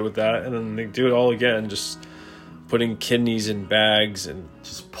 episode with that, and then they do it all again, just putting kidneys in bags and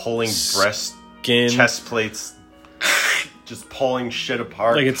Just pulling breast, skin. chest plates, just pulling shit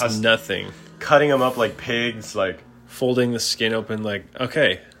apart. Like it's nothing. cutting them up like pigs, like... Folding the skin open, like,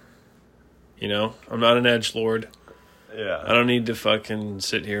 okay. You know, I'm not an edgelord. Yeah. I don't need to fucking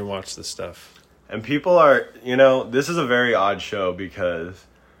sit here and watch this stuff. And people are, you know, this is a very odd show because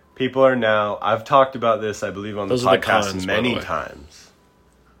people are now, I've talked about this, I believe, on Those the are the podcast cons, by many the way. times.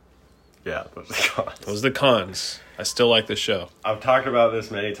 Yeah, those are the cons. Those are the cons. I still like the show. I've talked about this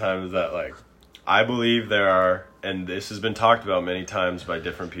many times that, like, I believe there are, and this has been talked about many times by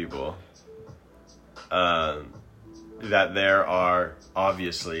different people, that there are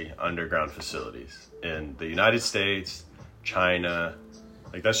obviously underground facilities in the United States, China.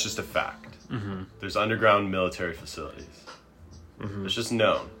 Like, that's just a fact. Mm-hmm. There's underground military facilities. Mm-hmm. It's just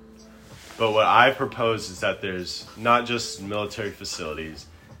known. But what I propose is that there's not just military facilities,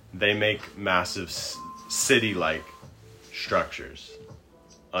 they make massive city-like structures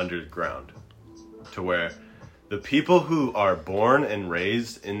underground to where the people who are born and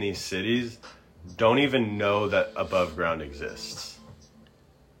raised in these cities don't even know that above ground exists.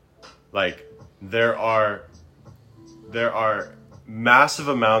 Like, there are massive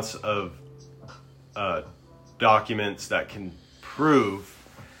amounts of documents that can prove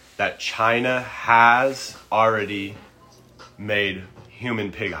that China has already made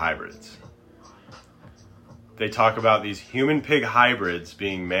human-pig hybrids. They talk about these human-pig hybrids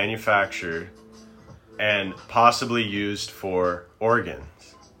being manufactured and possibly used for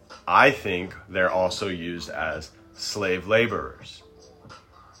organs. I think they're also used as slave laborers.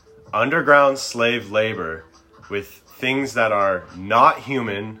 Underground slave labor with things that are not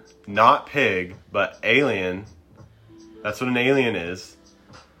human, not pig, but alien. That's what an alien is.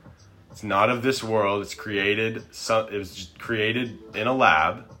 It's not of this world. It was just created in a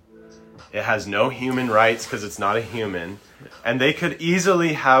lab. It has no human rights because it's not a human. And they could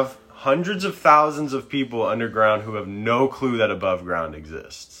easily have hundreds of thousands of people underground who have no clue that above ground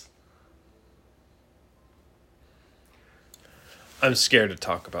exists. I'm scared to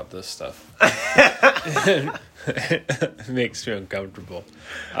talk about this stuff. It makes me uncomfortable.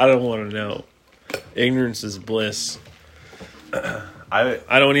 I don't want to know. Ignorance is bliss.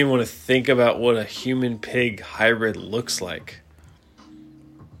 I don't even want to think about what a human-pig hybrid looks like.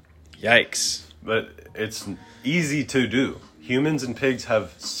 Yikes. But it's easy to do. Humans and pigs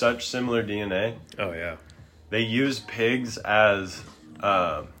have such similar DNA. Oh, yeah. They use pigs as...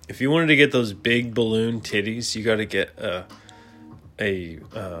 if you wanted to get those big balloon titties, you got to get a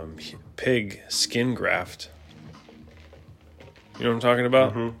pig skin graft. You know what I'm talking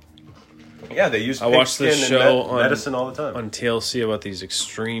about? Mm-hmm. Yeah, they use pig I watched skin this show in medicine all the time. On TLC about these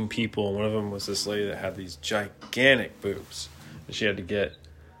extreme people. One of them was this lady that had these gigantic boobs. And she had to get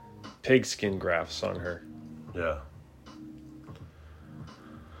pig skin grafts on her. Yeah.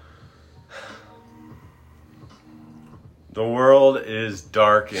 The world is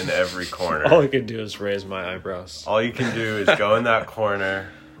dark in every corner. All I can do is raise my eyebrows. All you can do is go in that corner,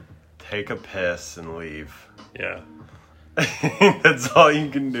 take a piss, and leave. Yeah. That's all you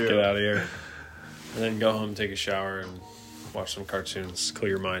can do. Get out of here. And then go home, take a shower, and watch some cartoons. Clear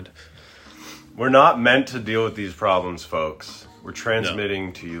your mind. We're not meant to deal with these problems, folks. We're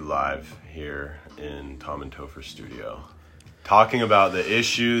transmitting to you live here in Tom and Topher Studio. Talking about the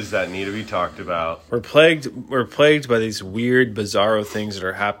issues that need to be talked about. We're plagued by these weird, bizarro things that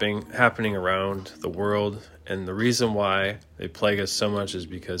are happening around the world. And the reason why they plague us so much is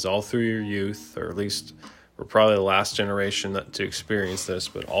because all through your youth, or at least we're probably the last generation to experience this,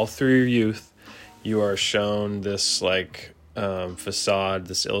 but all through your youth, you are shown this facade,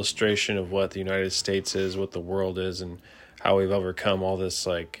 this illustration of what the United States is, what the world is, and how we've overcome all this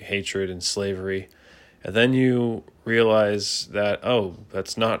hatred and slavery. And then you realize that, oh,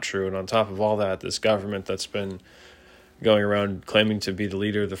 that's not true. And on top of all that, this government that's been going around claiming to be the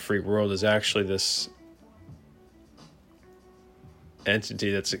leader of the free world is actually this entity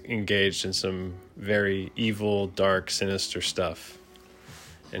that's engaged in some very evil, dark, sinister stuff.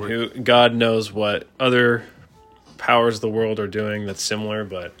 And who God knows what other powers of the world are doing that's similar,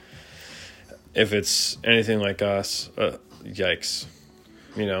 but if it's anything like us, yikes.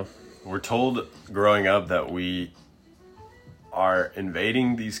 You know? We're told growing up that we are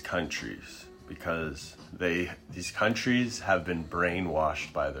invading these countries because these countries have been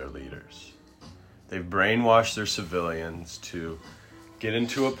brainwashed by their leaders. They've brainwashed their civilians to get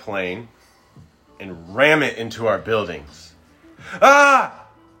into a plane and ram it into our buildings. Ah!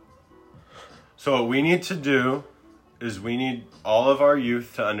 So what we need to do is we need all of our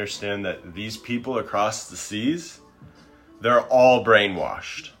youth to understand that these people across the seas, they're all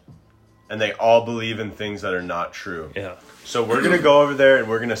brainwashed. And they all believe in things that are not true. Yeah. So we're going to go over there and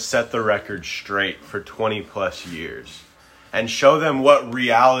we're going to set the record straight for 20 plus years. And show them what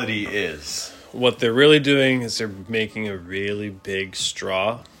reality is. What they're really doing is they're making a really big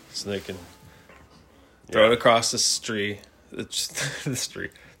straw so they can throw it across the sea,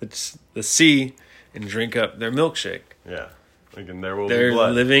 and drink up their milkshake. Yeah. And there will they're be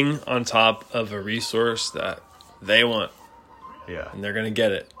blood. living on top of a resource that they want. Yeah. And they're going to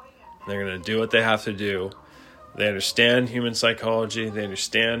get it. They're going to do what they have to do. They understand human psychology. They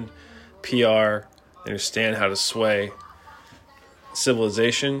understand PR. They understand how to sway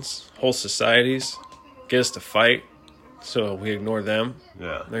civilizations, whole societies, get us to fight so we ignore them.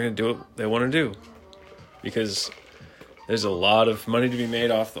 Yeah. They're going to do what they want to do because there's a lot of money to be made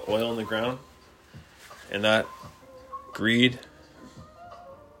off the oil in the ground. And that greed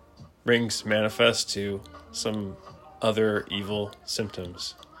brings manifest to some other evil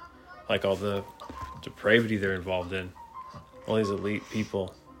symptoms. Like all the depravity they're involved in. All these elite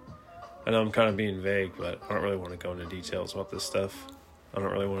people. I know I'm kind of being vague, but I don't really want to go into details about this stuff. I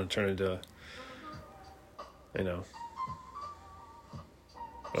don't really want to turn into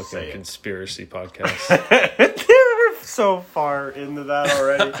a conspiracy podcast. We're so far into that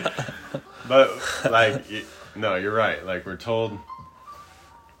already. But, no, you're right. We're told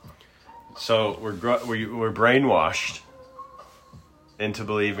So we're brainwashed into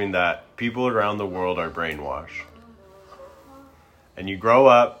believing that people around the world are brainwashed. And you grow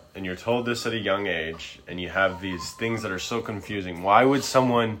up and you're told this at a young age, and you have these things that are so confusing. Why would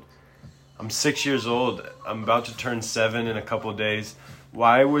someone... I'm 6 years old. I'm about to turn 7 in a couple of days.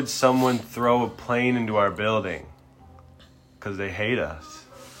 Why would someone throw a plane into our building? Because they hate us.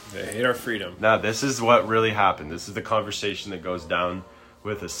 They hate our freedom. Now, this is what really happened. This is the conversation that goes down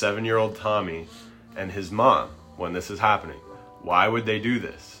with a 7-year-old Tommy and his mom when this is happening. Why would they do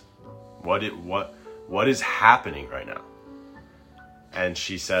this? What is happening right now? And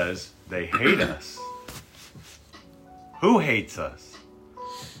she says, they hate us. Who hates us?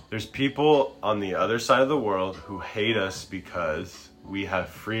 There's people on the other side of the world who hate us because we have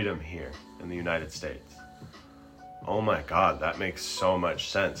freedom here in the United States. Oh my God, that makes so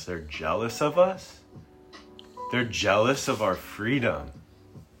much sense. They're jealous of us? They're jealous of our freedom.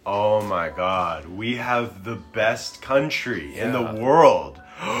 Oh my God, we have the best country in the world.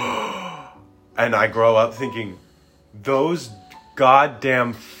 And I grow up thinking, those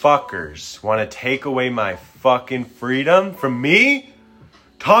goddamn fuckers want to take away my fucking freedom from me?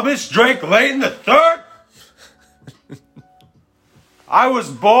 Thomas Drake Layton III? I was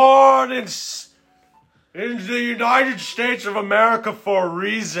born in the United States of America for a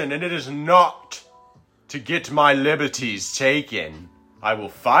reason, and it is not to get my liberties taken. I will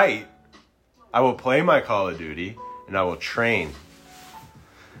fight. I will play my Call of Duty, and I will train.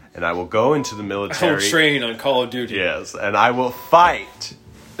 And I will go into the military. I will train on Call of Duty. Yes, and I will fight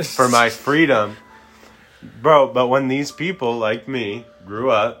for my freedom. Bro, but when these people like me grew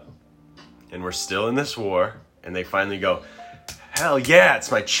up and we're still in this war, and they finally go, hell yeah,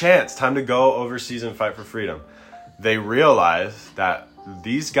 it's my chance, time to go overseas and fight for freedom, they realize that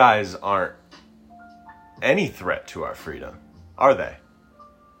these guys aren't any threat to our freedom, are they?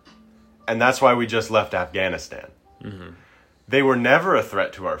 And that's why we just left Afghanistan. Mm-hmm. They were never a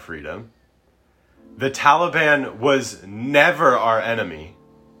threat to our freedom. The Taliban was never our enemy.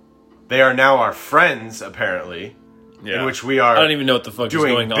 They are now our friends, apparently. Yeah. In which we are, I don't even know what the fuck is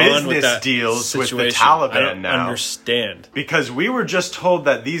going on with that deals situation. With the Taliban I don't now. Understand. Because we were just told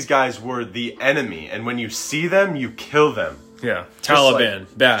that these guys were the enemy, and when you see them, you kill them. Yeah. Taliban,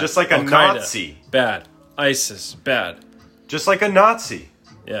 bad. Just like a Al-Qaeda, Nazi. Bad. ISIS, bad. Just like a Nazi.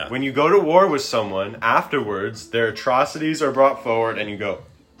 Yeah. When you go to war with someone, afterwards, their atrocities are brought forward, and you go,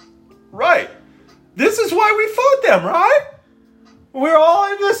 right, this is why we fought them, right? We're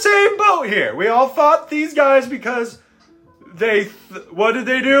all in the same boat here. We all fought these guys because what did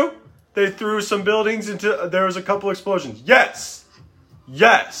they do? They threw some buildings into, there was a couple explosions. Yes.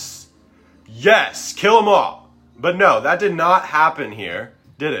 Yes. Yes. Kill them all. But no, that did not happen here,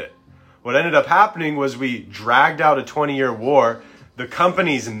 did it? What ended up happening was we dragged out a 20-year war. The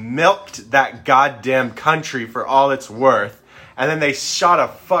companies milked that goddamn country for all it's worth. And then they shot a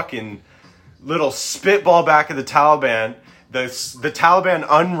fucking little spitball back at the Taliban. The Taliban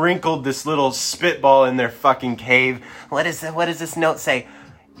unwrinkled this little spitball in their fucking cave. What does this note say?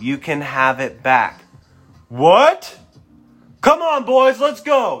 You can have it back. What? Come on, boys, let's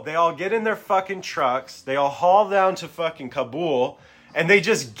go. They all get in their fucking trucks. They all haul down to fucking Kabul. And they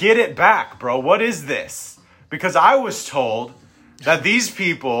just get it back, bro. What is this? Because I was told that these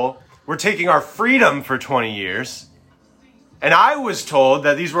people were taking our freedom for 20 years. And I was told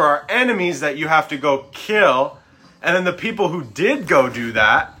that these were our enemies that you have to go kill. And then the people who did go do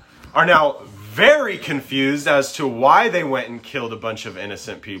that are now very confused as to why they went and killed a bunch of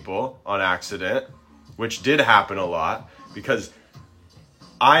innocent people on accident, which did happen a lot, because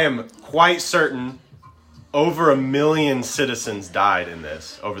I am quite certain over 1 million citizens died in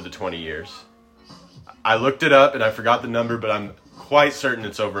this over the 20 years. I looked it up and I forgot the number, but I'm quite certain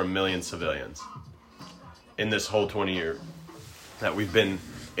it's over 1 million civilians in this whole 20 year that we've been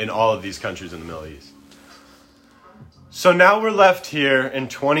in all of these countries in the Middle East. So now we're left here in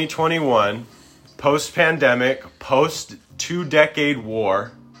 2021, post-pandemic, post-2-decade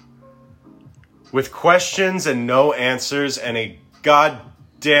war, with questions and no answers, and a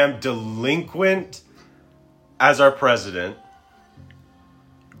goddamn delinquent as our president.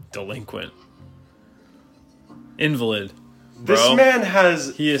 Delinquent. Invalid. This bro. man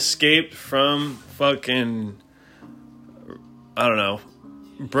has... He escaped from fucking, I don't know,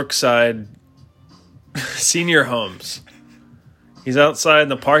 Brookside senior homes. He's outside in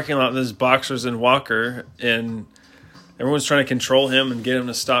the parking lot with his boxers and walker, and everyone's trying to control him and get him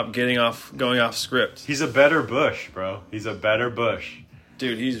to stop going off script. He's a better Bush, bro. He's a better Bush.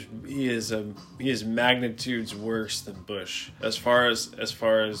 Dude, he is magnitudes worse than Bush as far as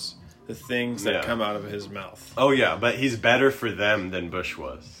the things that come out of his mouth. Oh yeah, but he's better for them than Bush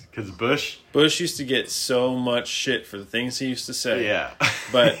was. Because Bush used to get so much shit for the things he used to say. Yeah.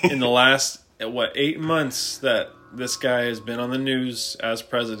 But in the last, 8 months that this guy has been on the news as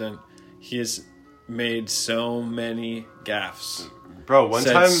president, he has made so many gaffes. Bro, one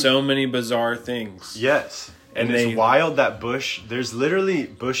said time... so many bizarre things. Yes. And it's wild that Bush... There's literally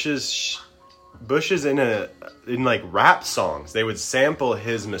Bush's in like rap songs. They would sample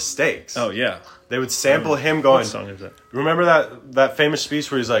his mistakes. Oh, yeah. They would sample him going... What song is that? Remember that famous speech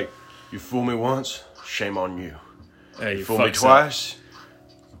where he's like, "You fool me once, shame on you. Hey, You fool me twice."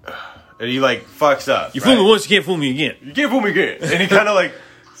 And he like fucks up. You fool me once, you can't fool me again. You can't fool me again. And he kind of like...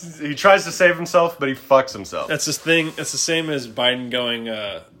 He tries to save himself, but he fucks himself. That's this thing. That's the same as Biden going...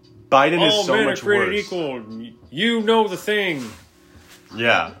 Biden is all so men much are created worse. equal. You know the thing.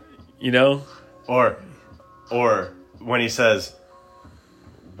 Yeah. You know? Or when he says,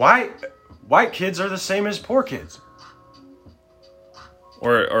 white kids are the same as poor kids.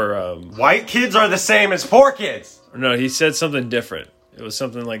 Or White kids are the same as poor kids. no, he said something different. It was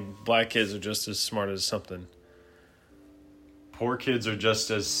something like black kids are just as smart as something. Poor kids are just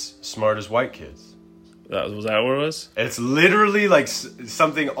as smart as white kids. Was that what it was? It's literally like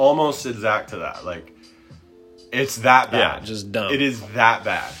something almost exact to that. Like, it's that bad. Yeah, just dumb. It is that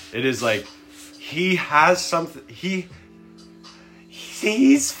bad. It is like, he has something,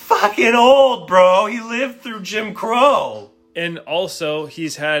 he's fucking old, bro. He lived through Jim Crow. And also,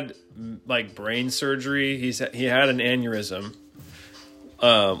 he's had like brain surgery. He had an aneurysm,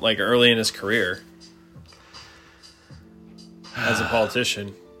 like early in his career as a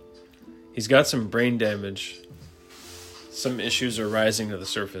politician. He's got some brain damage. Some issues are rising to the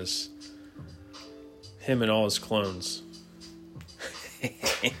surface. Him and all his clones. I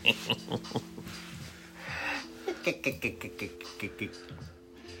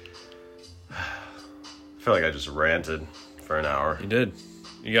feel like I just ranted for an hour. You did.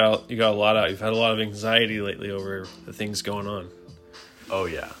 You got a lot out. You've had a lot of anxiety lately over the things going on. Oh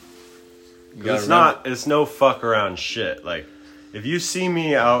yeah. It's It's no fuck around shit. Like, if you see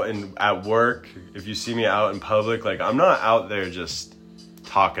me out at work, if you see me out in public, like, I'm not out there just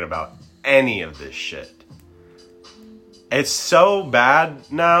talking about any of this shit. It's so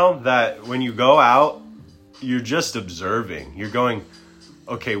bad now that when you go out, you're just observing. You're going,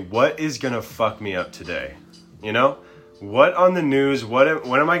 okay, what is gonna fuck me up today? You know? What on the news, what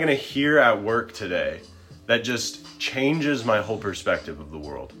am I gonna hear at work today that just changes my whole perspective of the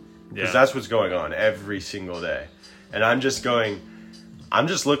world? Because that's what's going on every single day. And I'm just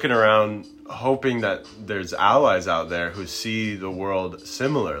looking around hoping that there's allies out there who see the world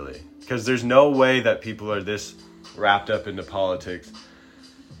similarly. Because there's no way that people are this wrapped up into politics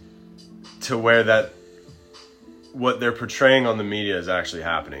to where that what they're portraying on the media is actually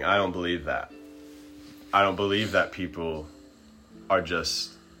happening. I don't believe that. I don't believe that people are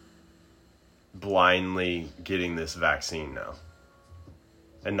just blindly getting this vaccine now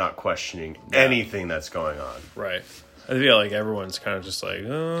and not questioning anything that's going on. Right. I feel like everyone's kind of just like,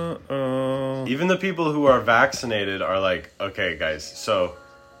 Even the people who are vaccinated are like, okay, guys, so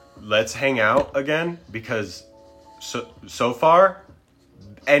let's hang out again, because so far,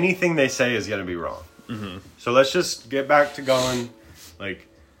 anything they say is going to be wrong. Mm-hmm. So let's just get back to going, like,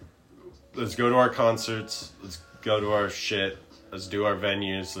 let's go to our concerts, let's go to our shit, let's do our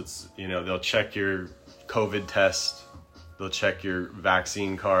venues, they'll check your COVID test, they'll check your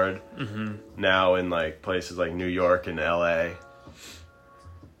vaccine card now in, like, places like New York and LA.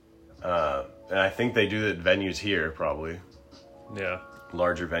 And I think they do the venues here, probably. Yeah.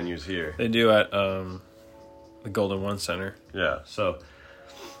 Larger venues here. They do at the Golden One Center. Yeah, so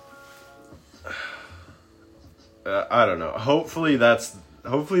I don't know. Hopefully that's the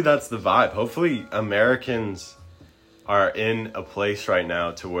vibe. Hopefully Americans are in a place right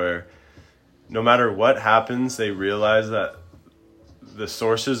now to where no matter what happens, they realize that the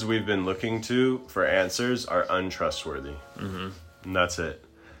sources we've been looking to for answers are untrustworthy. Mm-hmm. And that's it.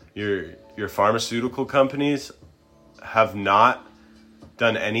 Your pharmaceutical companies have not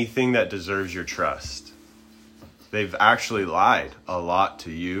done anything that deserves your trust. They've actually lied a lot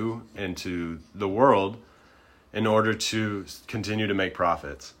to you and to the world in order to continue to make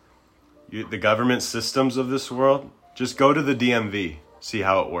profits. The government systems of this world, just go to the DMV, see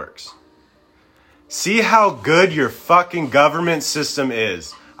how it works. See how good your fucking government system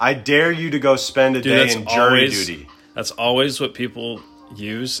is. I dare you to go spend a day in jury duty. That's always what people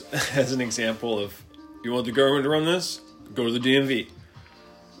use as an example of, you want the government to run this? Go to the DMV.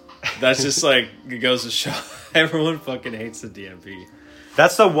 That's just like, it goes to show everyone fucking hates the DMV.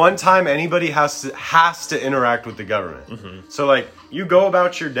 That's the one time anybody has to interact with the government. Mm-hmm. So, like, you go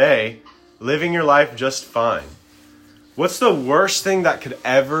about your day living your life just fine. What's the worst thing that could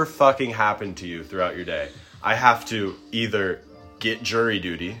ever fucking happen to you throughout your day? I have to either get jury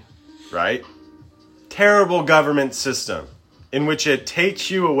duty, right? Terrible government system in which it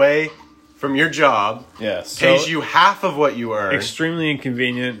takes you away from your job, Yes. pays you half of what you earn. Extremely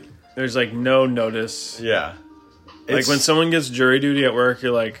inconvenient. There's like no notice. Yeah. Like when someone gets jury duty at work,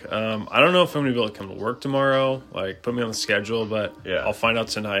 you're like, I don't know if I'm gonna be able to come to work tomorrow. Like, put me on the schedule, but Yeah. I'll find out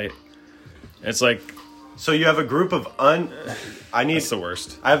tonight. It's like So you have a group of that's the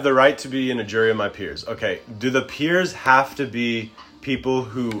worst. I have the right to be in a jury of my peers. Okay, do the peers have to be people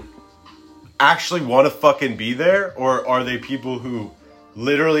who actually want to fucking be there, or are they people who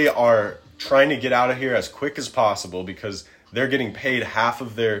literally are trying to get out of here as quick as possible because they're getting paid half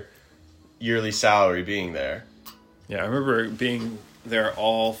of their yearly salary being there? Yeah, I remember being there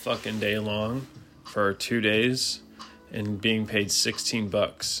all fucking day long for 2 days and being paid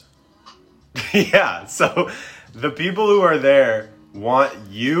 $16. Yeah, so the people who are there want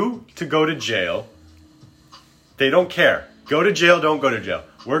you to go to jail. They don't care. Go to jail, don't go to jail.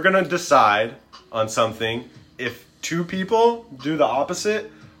 We're going to decide on something. If 2 people do the opposite,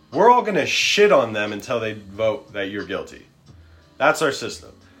 we're all going to shit on them until they vote that you're guilty. That's our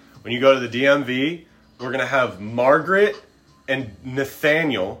system. When you go to the DMV, we're going to have Margaret and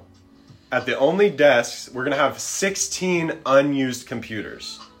Nathaniel at the only desks. We're going to have 16 unused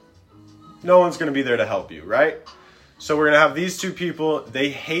computers. No one's going to be there to help you, right? So we're going to have these 2 people.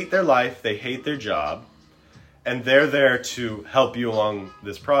 They hate their life. They hate their job. And they're there to help you along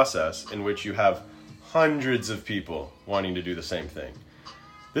this process in which you have hundreds of people wanting to do the same thing.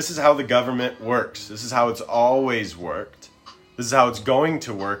 This is how the government works. This is how it's always worked. This is how it's going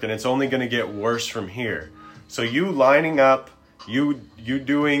to work, and it's only going to get worse from here. So you lining up, you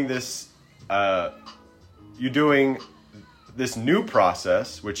doing this new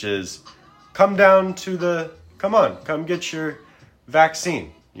process, which is come get your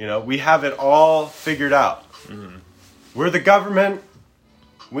vaccine. You know, we have it all figured out. Mm-hmm. We're the government.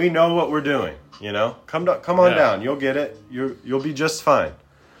 We know what we're doing. You know, come on down. You'll get it. You'll be just fine.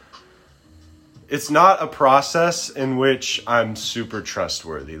 It's not a process in which I'm super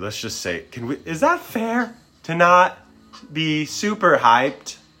trustworthy. Let's just say, is that fair to not be super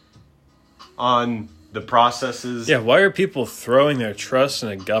hyped on the processes? Yeah, why are people throwing their trust in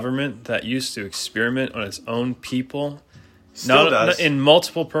a government that used to experiment on its own people? Still does. In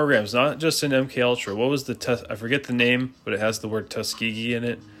multiple programs, not just in MK Ultra. What was I forget the name, but it has the word Tuskegee in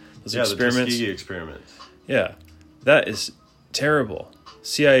it. Those experiments. The Tuskegee experiments. Yeah, that is terrible.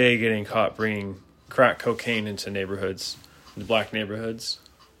 CIA getting caught bringing crack cocaine into neighborhoods, into black neighborhoods.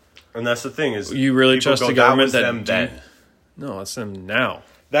 And that's the thing is, you really trust the government them then? No, it's them now.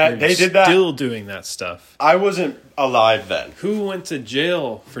 They did that. Still doing that stuff. I wasn't alive then. Who went to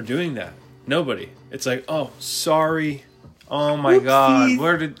jail for doing that? Nobody. It's like, oh, sorry. Oh my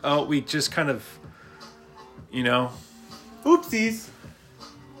Oopsies. God. We just kind of, Oopsies.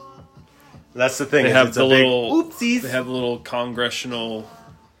 That's the thing. They have the little oopsies. They have the little congressional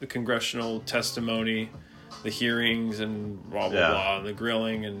testimony, the hearings, and blah blah blah, and the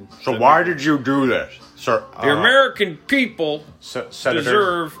grilling, and so why did you do this, sir? The American people Senator,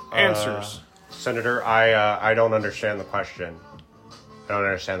 deserve answers. Senator, I don't understand the question.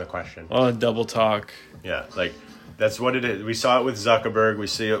 Oh, double talk. Yeah, like that's what it is. We saw it with Zuckerberg. We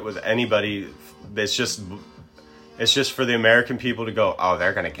see it with anybody. It's just for the American people to go, oh,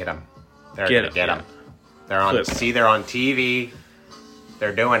 they're gonna get him. They're gonna get him. They're on TV.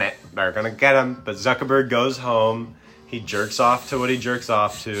 They're doing it. They're gonna get him. But Zuckerberg goes home. He jerks off to what he jerks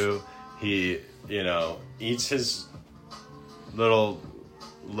off to. He, eats his little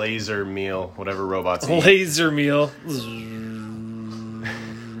laser meal, whatever robots eat. Laser meal. And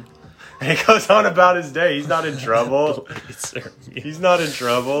he goes on about his day. He's not in trouble. He's not in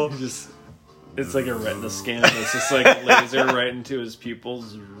trouble. It's like a retina scan. It's just like laser right into his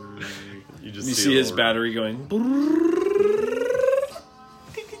pupils. You see his battery going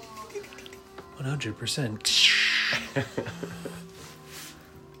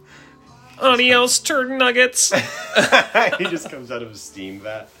 100%. Adios, turd nuggets. He just comes out of a steam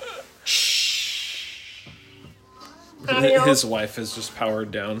vat. His wife is just powered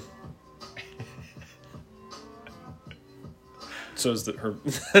down. So is her.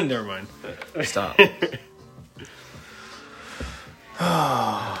 Never mind. Stop.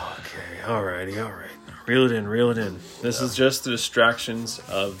 Oh, okay. Alrighty. Reel it in. This is just the distractions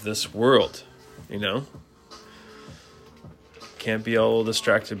of this world, Can't be all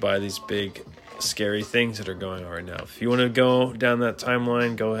distracted by these big, scary things that are going on right now. If you want to go down that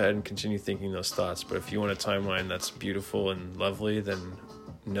timeline, go ahead and continue thinking those thoughts. But if you want a timeline that's beautiful and lovely, then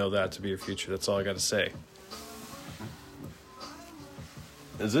know that to be your future. That's all I got to say.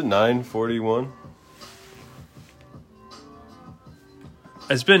 Is it 9:41?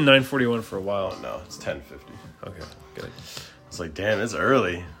 It's been 9:41 for a while. Oh no, it's 10:50. Okay, good. It's like, damn, it's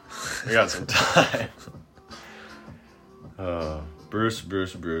early. We got some time.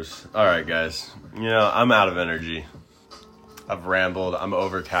 Bruce. All right, guys. You know, I'm out of energy. I've rambled. I'm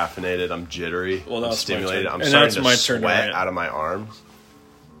over caffeinated. I'm jittery. Well, I'm stimulated. I'm and starting now to it's my turn to sweat rant. out of my arms.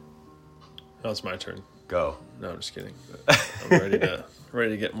 Now it's my turn. Go. No, I'm just kidding. I'm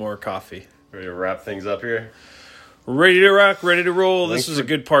ready to get more coffee. Ready to wrap things up here? Ready to rock, ready to roll. Thanks This was a for-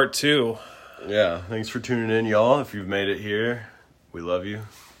 good part 2. Yeah. Thanks for tuning in, y'all. If you've made it here, we love you.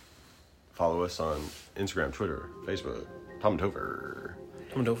 Follow us on Instagram, Twitter, Facebook. Tom and Topher.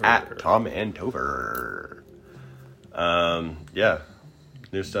 At Tom and Topher. Yeah.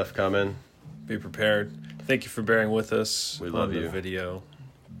 New stuff coming. Be prepared. Thank you for bearing with us. We love on you. the video.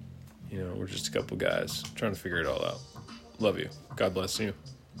 You know, we're just a couple guys trying to figure it all out. Love you. God bless you.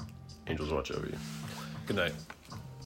 Angels watch over you. Good night.